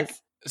goes back.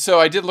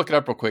 So I did look it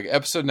up real quick.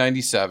 Episode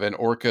 97,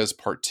 Orcas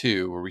Part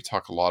 2, where we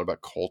talk a lot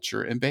about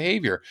culture and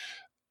behavior.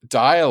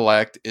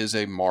 Dialect is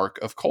a mark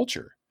of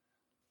culture.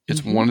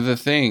 It's one of the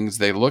things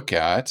they look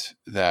at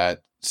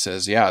that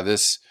says, yeah,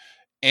 this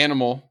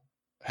animal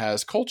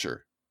has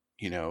culture,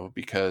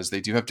 because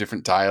they do have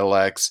different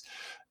dialects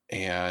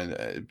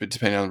but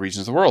depending on the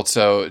regions of the world.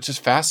 So it's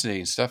just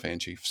fascinating stuff,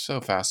 Angie. So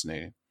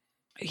fascinating.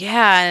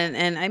 Yeah.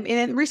 And I mean,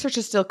 and research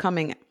is still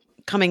coming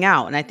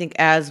out. And I think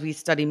as we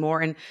study more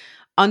and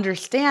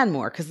understand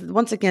more, because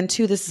once again,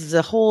 too, this is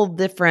a whole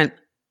different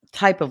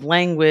type of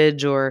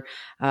language or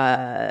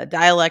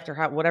dialect or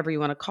whatever you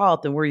want to call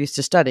it than we're used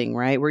to studying,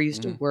 right? We're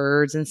used to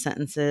words and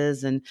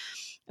sentences,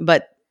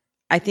 but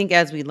I think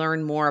as we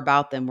learn more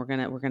about them, we're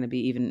gonna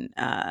be even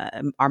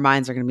our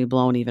minds are gonna be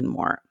blown even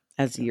more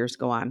as the years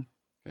go on.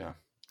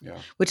 Yeah.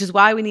 Which is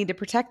why we need to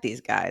protect these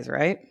guys,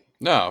 right?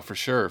 No, for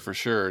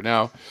sure.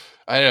 Now,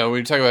 I don't know, when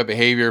you talk about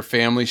behavior,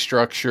 family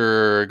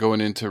structure, going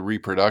into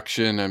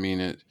reproduction, I mean,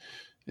 it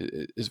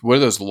is, what are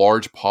those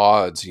large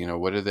pods?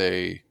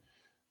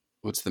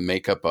 What's the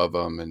makeup of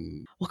them?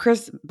 And well,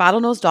 Chris,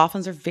 bottlenose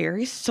dolphins are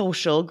very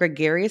social,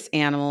 gregarious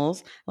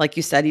animals. Like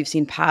you said, you've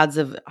seen pods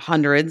of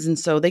hundreds, and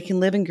so they can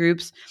live in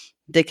groups.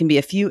 They can be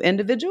a few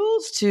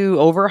individuals to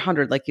over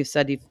 100, like you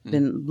said, you've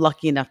been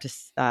lucky enough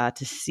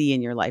to see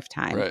in your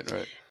lifetime.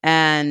 Right.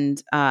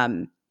 And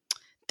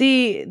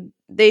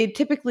they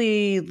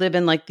typically live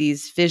in like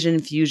these fission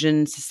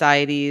fusion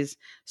societies.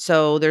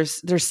 So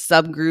there's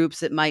subgroups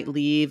that might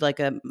leave, like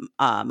a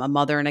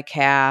mother and a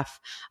calf,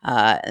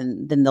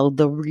 and then they'll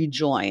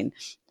rejoin.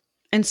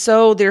 And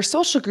so their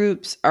social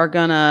groups are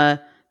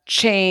gonna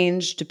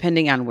change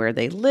depending on where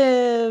they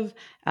live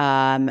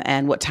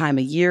and what time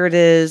of year it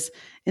is.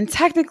 And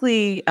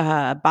technically,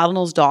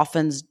 bottlenose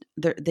dolphins,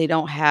 they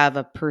don't have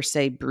a per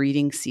se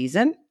breeding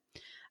season.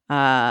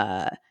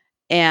 But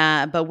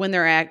when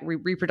they're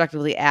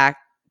reproductively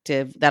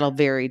active, that'll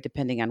vary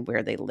depending on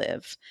where they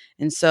live.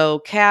 And so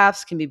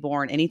calves can be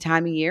born any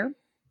time of year,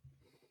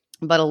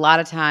 but a lot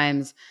of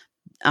times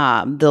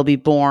they'll be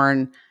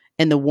born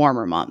in the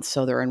warmer months.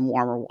 So they're in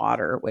warmer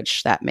water,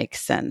 which that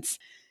makes sense.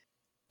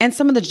 And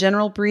some of the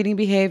general breeding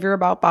behavior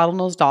about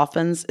bottlenose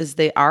dolphins is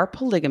they are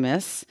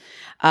polygamous.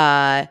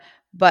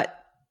 But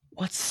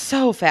what's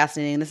so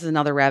fascinating, this is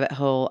another rabbit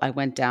hole I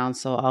went down,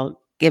 so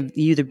I'll give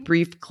you the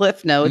brief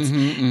cliff notes,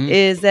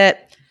 is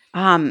that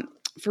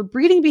for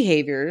breeding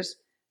behaviors,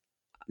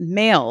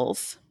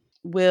 males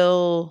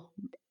will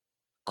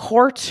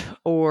court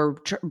or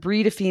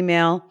breed a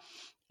female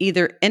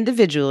either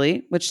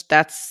individually, which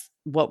that's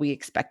what we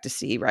expect to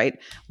see, right?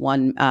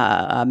 One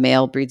a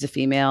male breeds a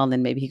female, and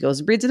then maybe he goes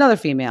and breeds another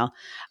female,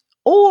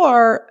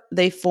 or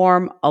they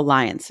form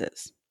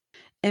alliances.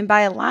 And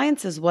by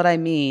alliances, what I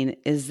mean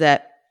is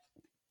that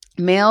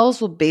males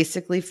will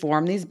basically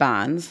form these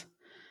bonds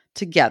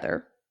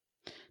together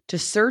to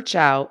search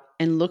out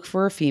and look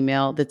for a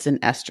female that's in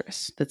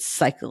estrus, that's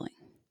cycling.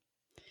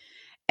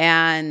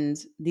 And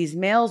these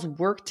males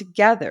work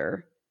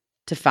together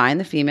to find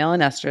the female in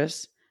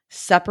estrus,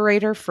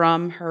 separate her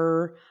from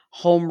her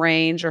home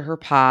range or her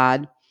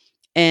pod,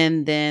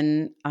 and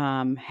then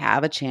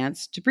have a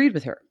chance to breed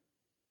with her.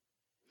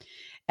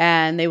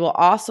 And they will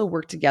also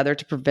work together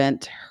to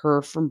prevent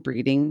her from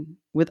breeding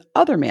with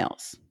other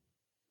males.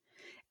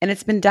 And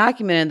it's been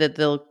documented that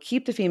they'll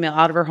keep the female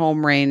out of her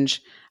home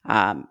range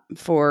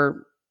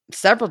for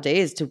several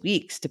days to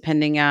weeks,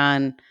 depending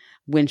on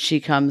when she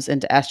comes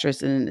into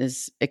estrus and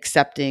is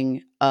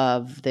accepting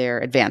of their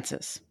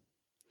advances.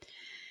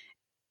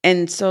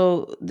 And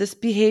so this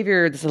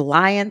behavior, this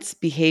alliance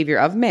behavior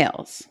of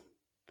males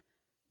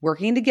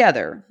working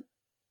together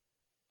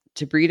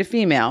to breed a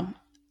female,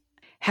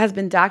 has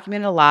been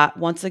documented a lot,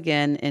 once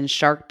again, in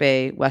Shark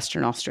Bay,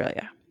 Western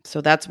Australia.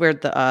 So that's where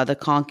the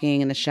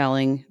conking and the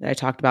shelling that I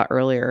talked about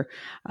earlier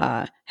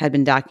had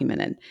been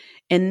documented.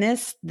 And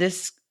this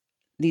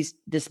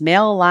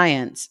male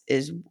alliance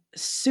is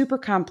super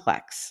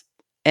complex,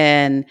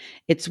 and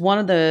it's one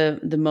of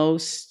the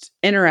most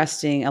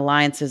interesting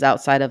alliances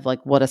outside of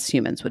like what us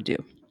humans would do.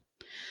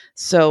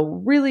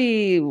 So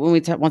really, when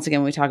we talk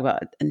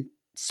about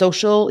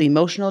social,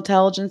 emotional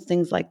intelligence,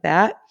 things like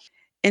that.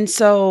 And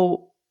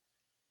so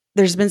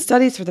there's been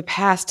studies for the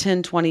past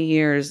 10, 20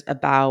 years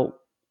about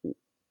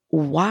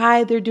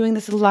why they're doing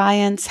this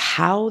alliance,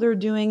 how they're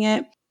doing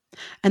it.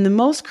 And the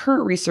most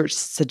current research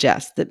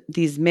suggests that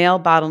these male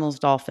bottlenose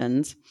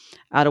dolphins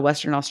out of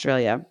Western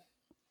Australia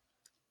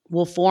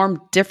will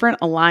form different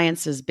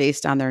alliances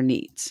based on their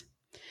needs.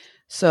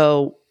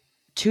 So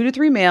 2 to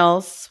 3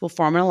 males will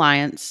form an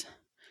alliance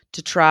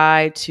to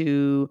try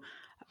to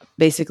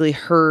basically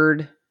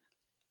herd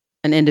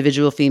an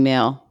individual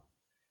female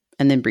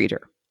and then breed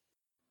her.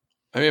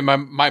 I mean,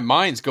 my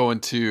mind's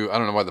going to, I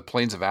don't know why, the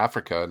plains of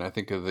Africa, and I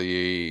think of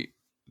the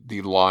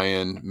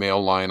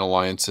male lion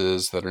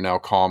alliances that are now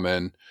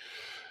common,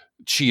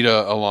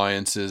 cheetah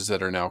alliances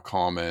that are now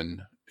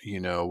common,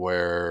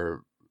 where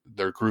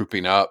they're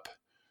grouping up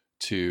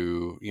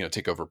to,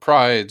 take over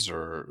prides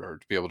or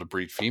to be able to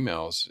breed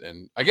females.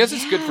 And I guess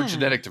it's good for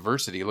genetic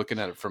diversity, looking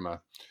at it from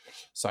a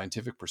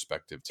scientific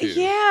perspective too.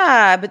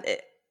 Yeah, but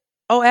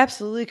Oh,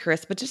 absolutely,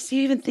 Chris. But just to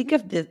even think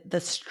of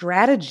the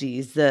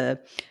strategies. The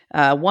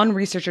one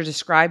researcher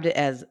described it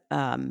as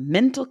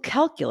mental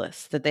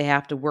calculus that they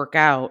have to work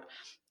out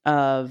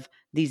of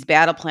these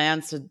battle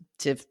plans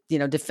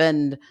to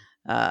defend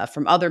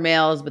from other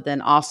males, but then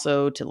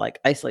also to like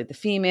isolate the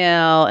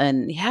female.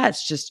 And yeah,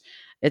 it's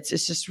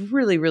just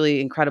really,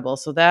 really incredible.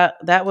 So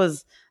that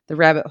was the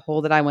rabbit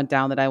hole that I went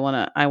down that I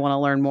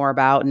wanna learn more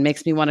about, and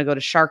makes me want to go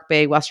to Shark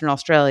Bay, Western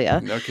Australia,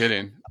 No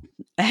kidding.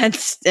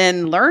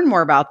 and learn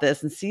more about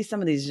this and see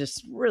some of these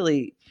just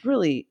really,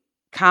 really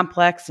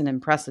complex and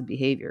impressive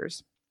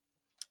behaviors.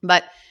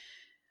 But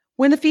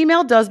when the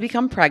female does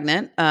become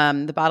pregnant,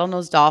 the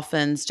bottlenose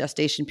dolphin's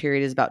gestation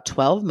period is about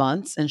 12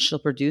 months, and she'll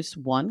produce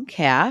one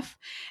calf.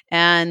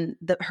 And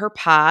her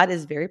pod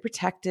is very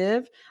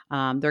protective.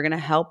 They're going to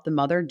help the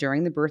mother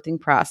during the birthing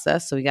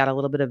process. So we got a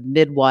little bit of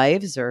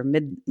midwives or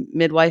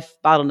midwife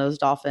bottlenose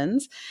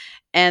dolphins.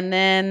 And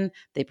then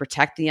they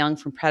protect the young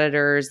from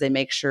predators. They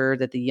make sure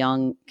that the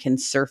young can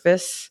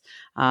surface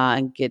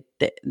and get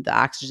the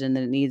oxygen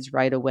that it needs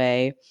right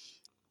away.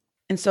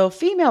 And so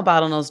female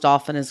bottlenose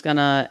dolphin is going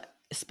to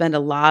spend a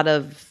lot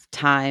of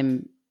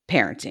time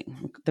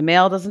parenting. The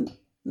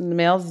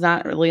male's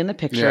not really in the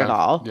picture at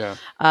all.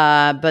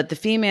 Yeah. But the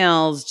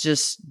females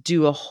just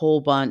do a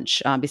whole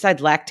bunch,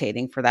 besides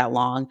lactating for that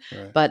long,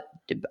 Right. but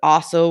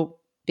also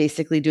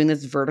basically doing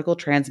this vertical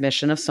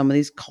transmission of some of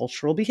these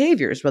cultural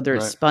behaviors, whether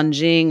it's Right.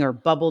 sponging or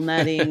bubble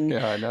netting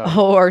Yeah, I know.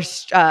 or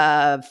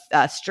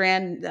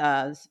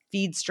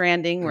feed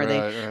stranding, where they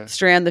Right.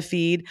 strand the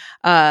feed.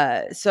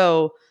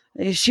 So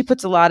she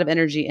puts a lot of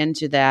energy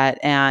into that.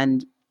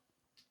 And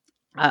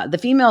the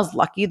female's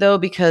lucky though,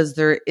 because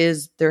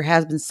there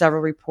has been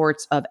several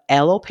reports of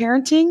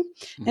alloparenting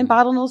in Mhm.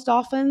 bottlenose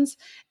dolphins.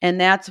 And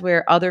that's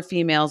where other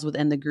females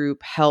within the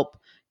group help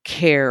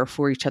care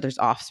for each other's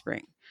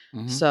offspring.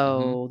 Mhm,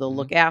 So mhm, they'll mhm.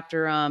 look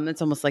after them.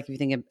 It's almost like if you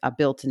think of a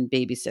built-in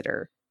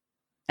babysitter.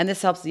 And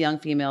this helps the young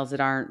females that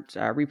aren't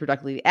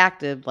reproductively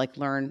active, like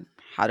learn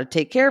how to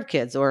take care of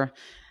kids, or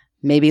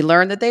maybe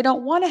learn that they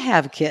don't want to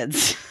have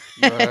kids.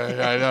 Right.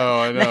 I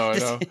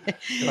know.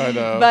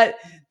 But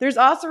there's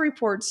also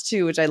reports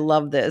too, which I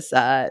love this,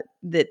 that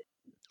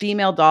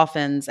female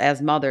dolphins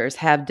as mothers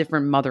have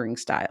different mothering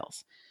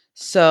styles.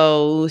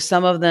 So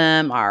some of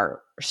them are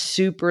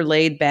super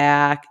laid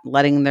back,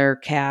 letting their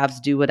calves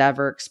do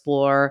whatever,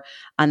 explore.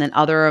 And then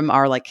other of them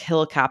are like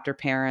helicopter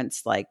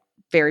parents, like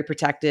very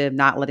protective,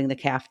 not letting the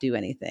calf do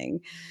anything.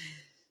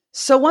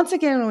 So once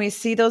again, when we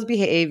see those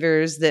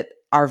behaviors that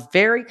are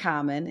very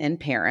common in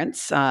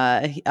parents,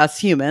 us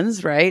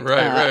humans, right?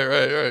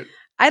 Right.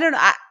 I don't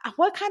know.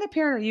 What kind of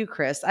parent are you,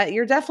 Chris?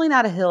 You're definitely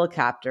not a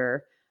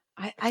helicopter.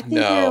 I think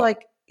No.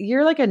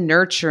 you're like a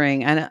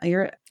nurturing, and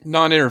you're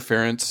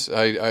Non-interference.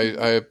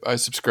 I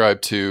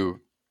subscribe to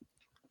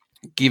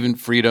giving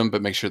freedom,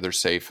 but make sure they're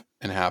safe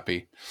and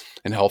happy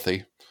and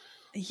healthy.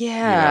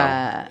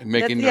 yeah, And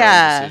making That's- their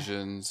yeah. own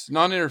decisions.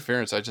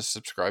 Non-interference. I just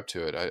subscribe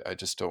to it. I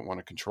just don't want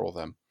to control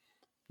them.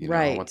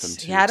 I want them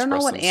to I don't know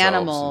express what themselves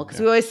animal, and- because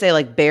we always say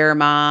like bear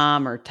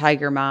mom or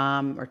tiger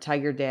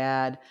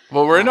dad.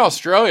 Well, we're in Um,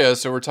 Australia,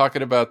 so we're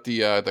talking about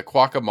the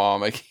quokka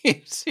mom. I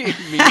keep seeing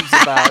memes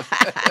about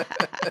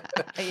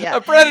Yeah.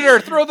 a predator.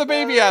 Throw the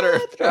baby at her.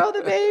 Throw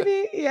the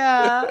baby.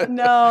 Yeah.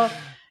 No.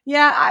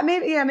 Yeah.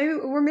 Maybe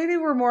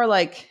we're more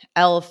like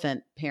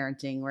elephant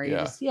parenting, where you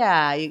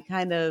you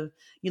kind of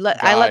you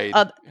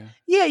Guide.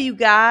 you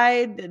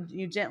guide,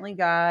 you gently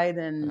guide,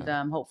 and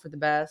hope for the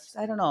best.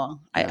 I don't know.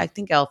 Yeah. I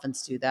think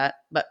elephants do that,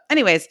 but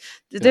anyways,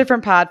 the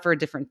different pod for a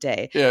different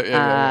day.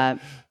 Yeah.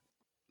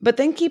 But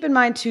then keep in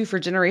mind too, for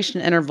generation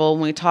interval,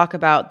 when we talk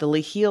about the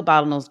Liheel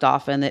bottlenose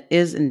dolphin that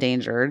is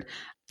endangered,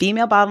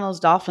 female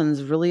bottlenose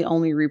dolphins really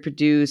only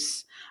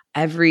reproduce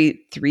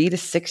every 3 to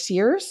 6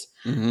 years.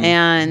 Mhm,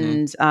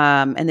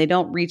 And they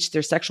don't reach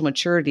their sexual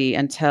maturity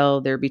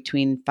until they're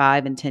between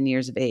 5 and 10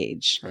 years of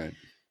age. Right.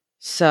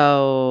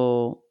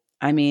 So,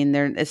 I mean,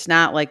 it's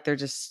not like they're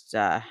just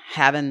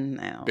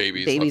having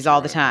babies all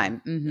the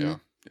time.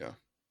 Mhm. Yeah.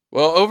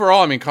 Well,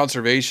 overall, I mean,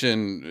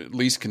 conservation,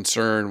 least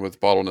concern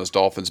with bottlenose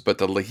dolphins, but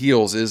the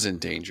Laheels is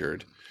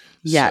endangered.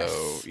 Yes.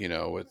 So,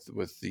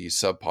 with the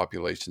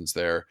subpopulations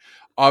there,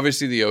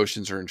 obviously the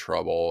oceans are in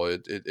trouble.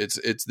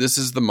 It's this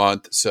is the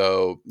month.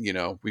 So,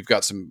 we've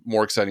got some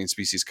more exciting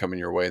species coming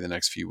your way in the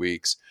next few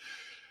weeks.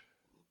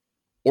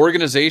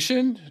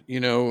 Organization,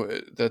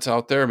 that's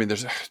out there.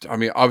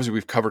 Obviously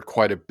we've covered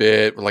quite a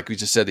bit. Like we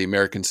just said, the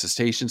American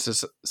Cetacean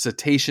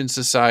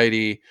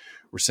Society,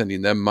 we're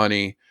sending them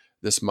money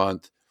this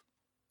month.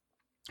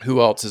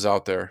 Who else is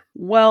out there?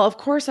 Well, of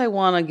course, I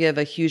want to give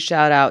a huge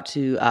shout out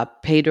to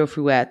Pedro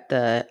Fruet,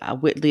 the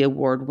Whitley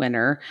Award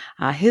winner.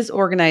 His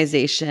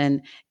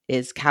organization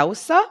is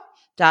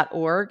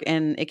kaosa.org,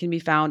 and it can be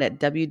found at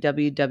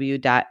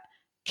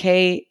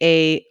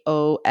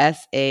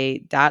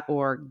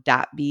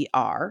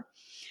www.kaosa.org.br.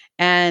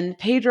 And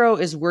Pedro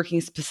is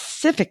working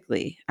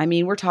specifically,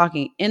 we're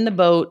talking in the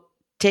boat,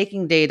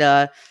 taking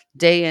data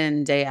day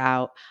in, day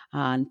out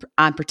on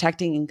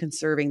protecting and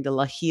conserving the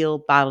Laheel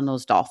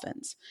bottlenose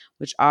dolphins,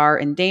 which are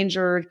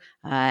endangered,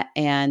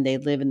 and they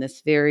live in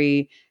this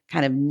very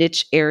kind of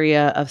niche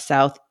area of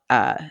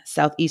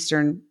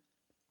southeastern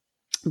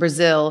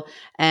Brazil.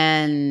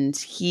 And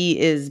he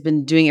has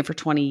been doing it for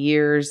 20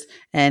 years,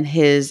 and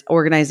his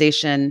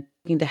organization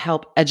looking to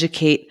help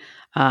educate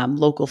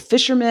local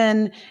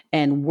fishermen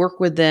and work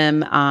with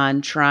them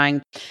on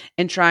trying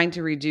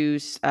to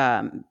reduce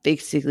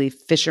basically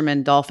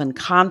fisherman dolphin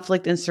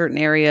conflict in certain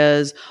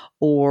areas,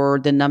 or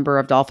the number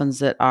of dolphins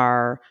that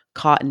are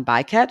caught in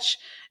bycatch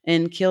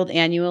and killed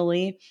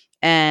annually.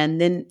 And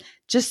then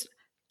just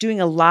doing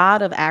a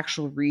lot of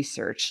actual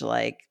research,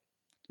 like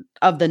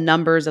of the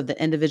numbers of the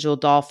individual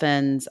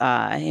dolphins.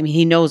 I mean,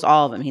 he knows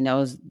all of them. He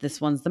knows this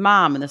one's the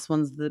mom and this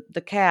one's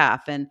the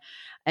calf,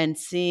 and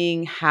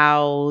seeing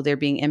how they're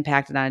being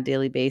impacted on a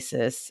daily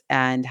basis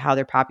and how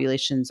their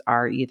populations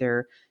are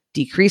either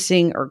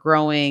decreasing or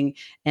growing,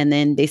 and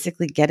then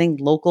basically getting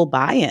local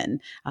buy-in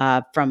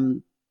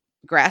from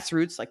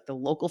grassroots, like the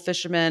local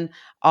fishermen,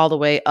 all the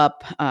way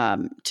up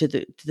to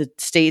the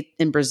state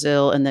in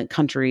Brazil and the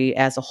country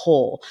as a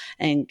whole,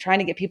 and trying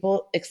to get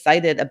people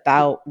excited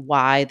about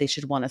why they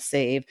should want to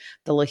save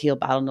the Laheel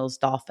bottlenose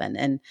dolphin.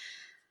 And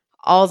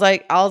all I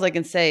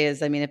can say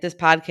is, I mean, if this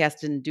podcast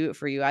didn't do it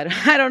for you, I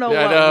don't know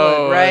what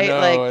would, right?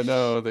 I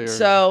know.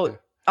 So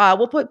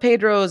we'll put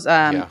Pedro's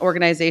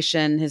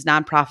organization, his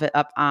nonprofit,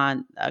 up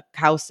on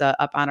Causa,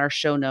 up on our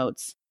show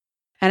notes.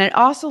 And I'd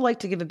also like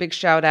to give a big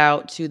shout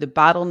out to the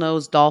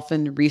Bottlenose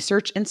Dolphin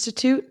Research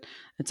Institute.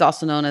 It's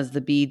also known as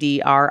the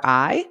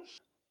BDRI.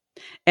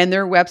 And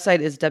their website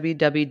is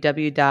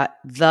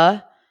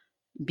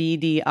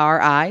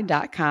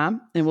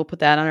www.thebdri.com. And we'll put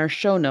that on our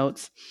show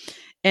notes.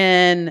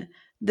 And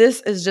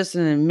this is just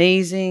an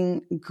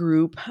amazing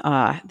group.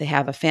 They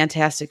have a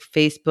fantastic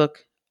Facebook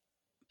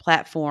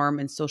platform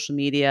and social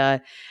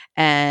media,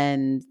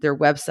 and their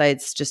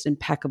website's just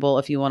impeccable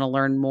if you want to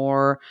learn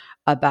more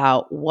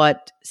about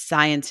what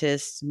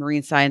scientists,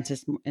 marine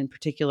scientists in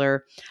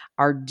particular,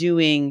 are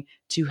doing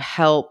to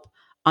help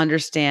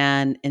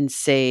understand and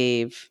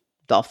save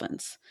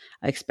dolphins,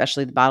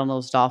 especially the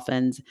bottlenose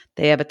dolphins.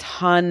 They have a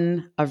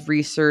ton of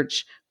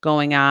research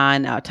going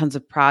on, tons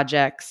of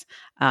projects.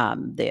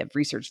 They have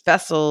research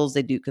vessels,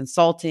 they do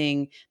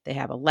consulting, they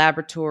have a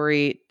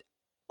laboratory,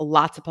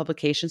 lots of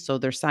publications, so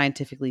they're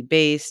scientifically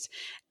based.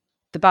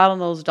 The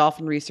Bottlenose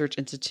Dolphin Research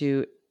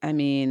Institute, I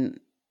mean,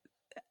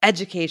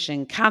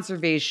 education,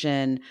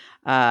 conservation,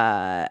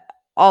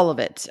 all of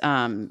it.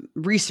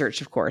 Research,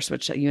 of course,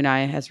 which you and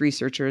I, as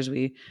researchers,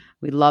 we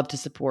love to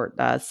support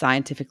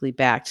scientifically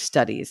backed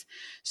studies.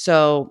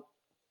 So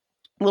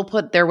we'll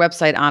put their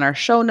website on our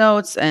show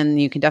notes,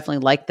 and you can definitely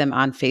like them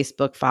on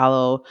Facebook,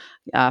 follow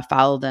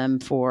them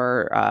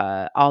for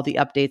all the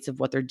updates of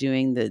what they're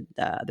doing,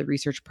 the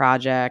research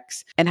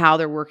projects, and how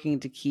they're working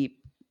to keep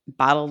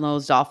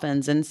bottlenose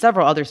dolphins and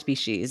several other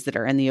species that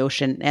are in the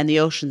ocean and the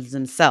oceans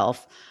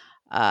themselves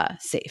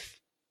safe.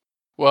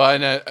 Well,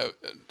 and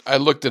I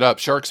looked it up.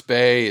 Sharks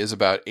Bay is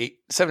about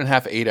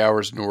 7.5, 8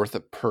 hours north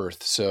of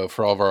Perth. So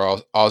for all of our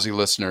Aussie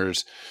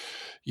listeners,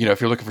 you know,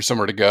 if you're looking for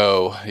somewhere to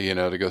go, you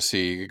know, to go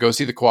see the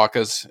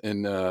quokkas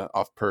in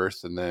off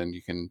Perth, and then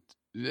you can,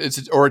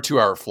 or a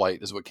 2-hour flight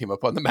is what came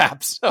up on the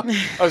map. So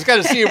I was kind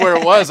of seeing where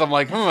it was. I'm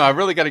like, I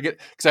really got to get,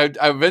 because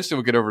I eventually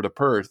will get over to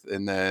Perth,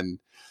 and then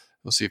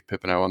we'll see if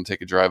Pip and I want to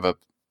take a drive up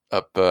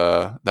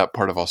that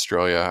part of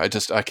Australia. I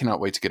cannot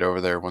wait to get over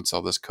there once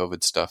all this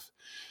COVID stuff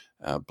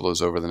blows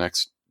over the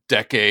next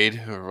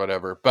decade or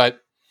whatever.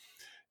 But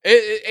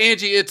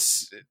Angie,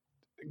 it's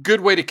a good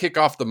way to kick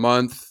off the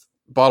month.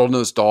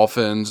 Bottlenose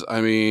dolphins.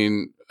 I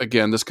mean,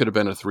 again, this could have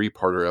been a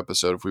 3-parter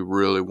episode if we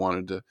really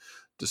wanted to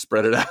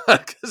spread it out,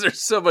 because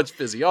there's so much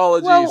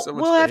physiology. So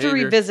much we'll have behavior.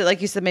 to revisit,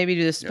 like you said, maybe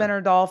do the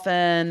spinner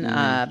dolphin.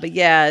 But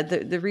yeah,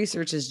 the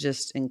research is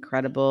just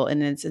incredible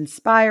and it's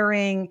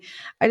inspiring.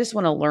 I just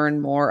want to learn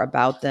more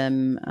about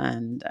them.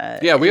 And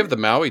we have the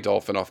Maui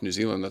dolphin off New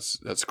Zealand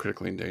that's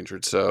critically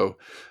endangered. So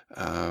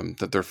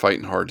that they're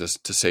fighting hard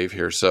to save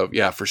here. So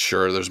yeah, for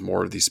sure, there's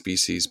more of these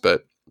species.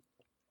 But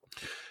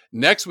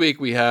next week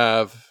we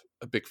have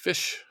a big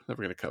fish that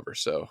we're going to cover.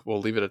 So we'll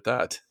leave it at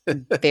that.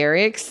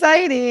 Very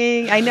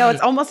exciting. I know it's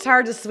almost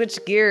hard to switch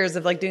gears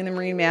of like doing the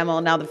marine mammal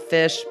and now the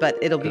fish,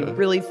 but it'll be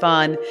really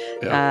fun.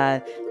 Yeah.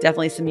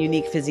 Definitely some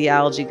unique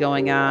physiology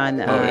going on.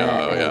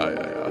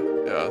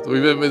 Yeah.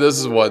 This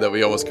is one that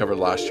we almost covered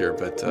last year,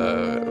 but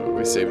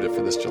we saved it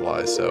for this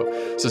July.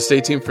 So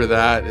stay tuned for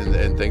that.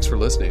 And thanks for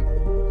listening.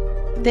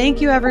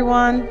 Thank you,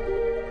 everyone.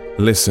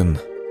 Listen,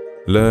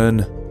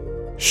 learn,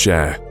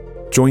 share.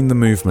 Join the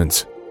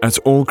movement at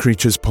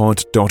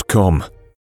allcreaturespod.com.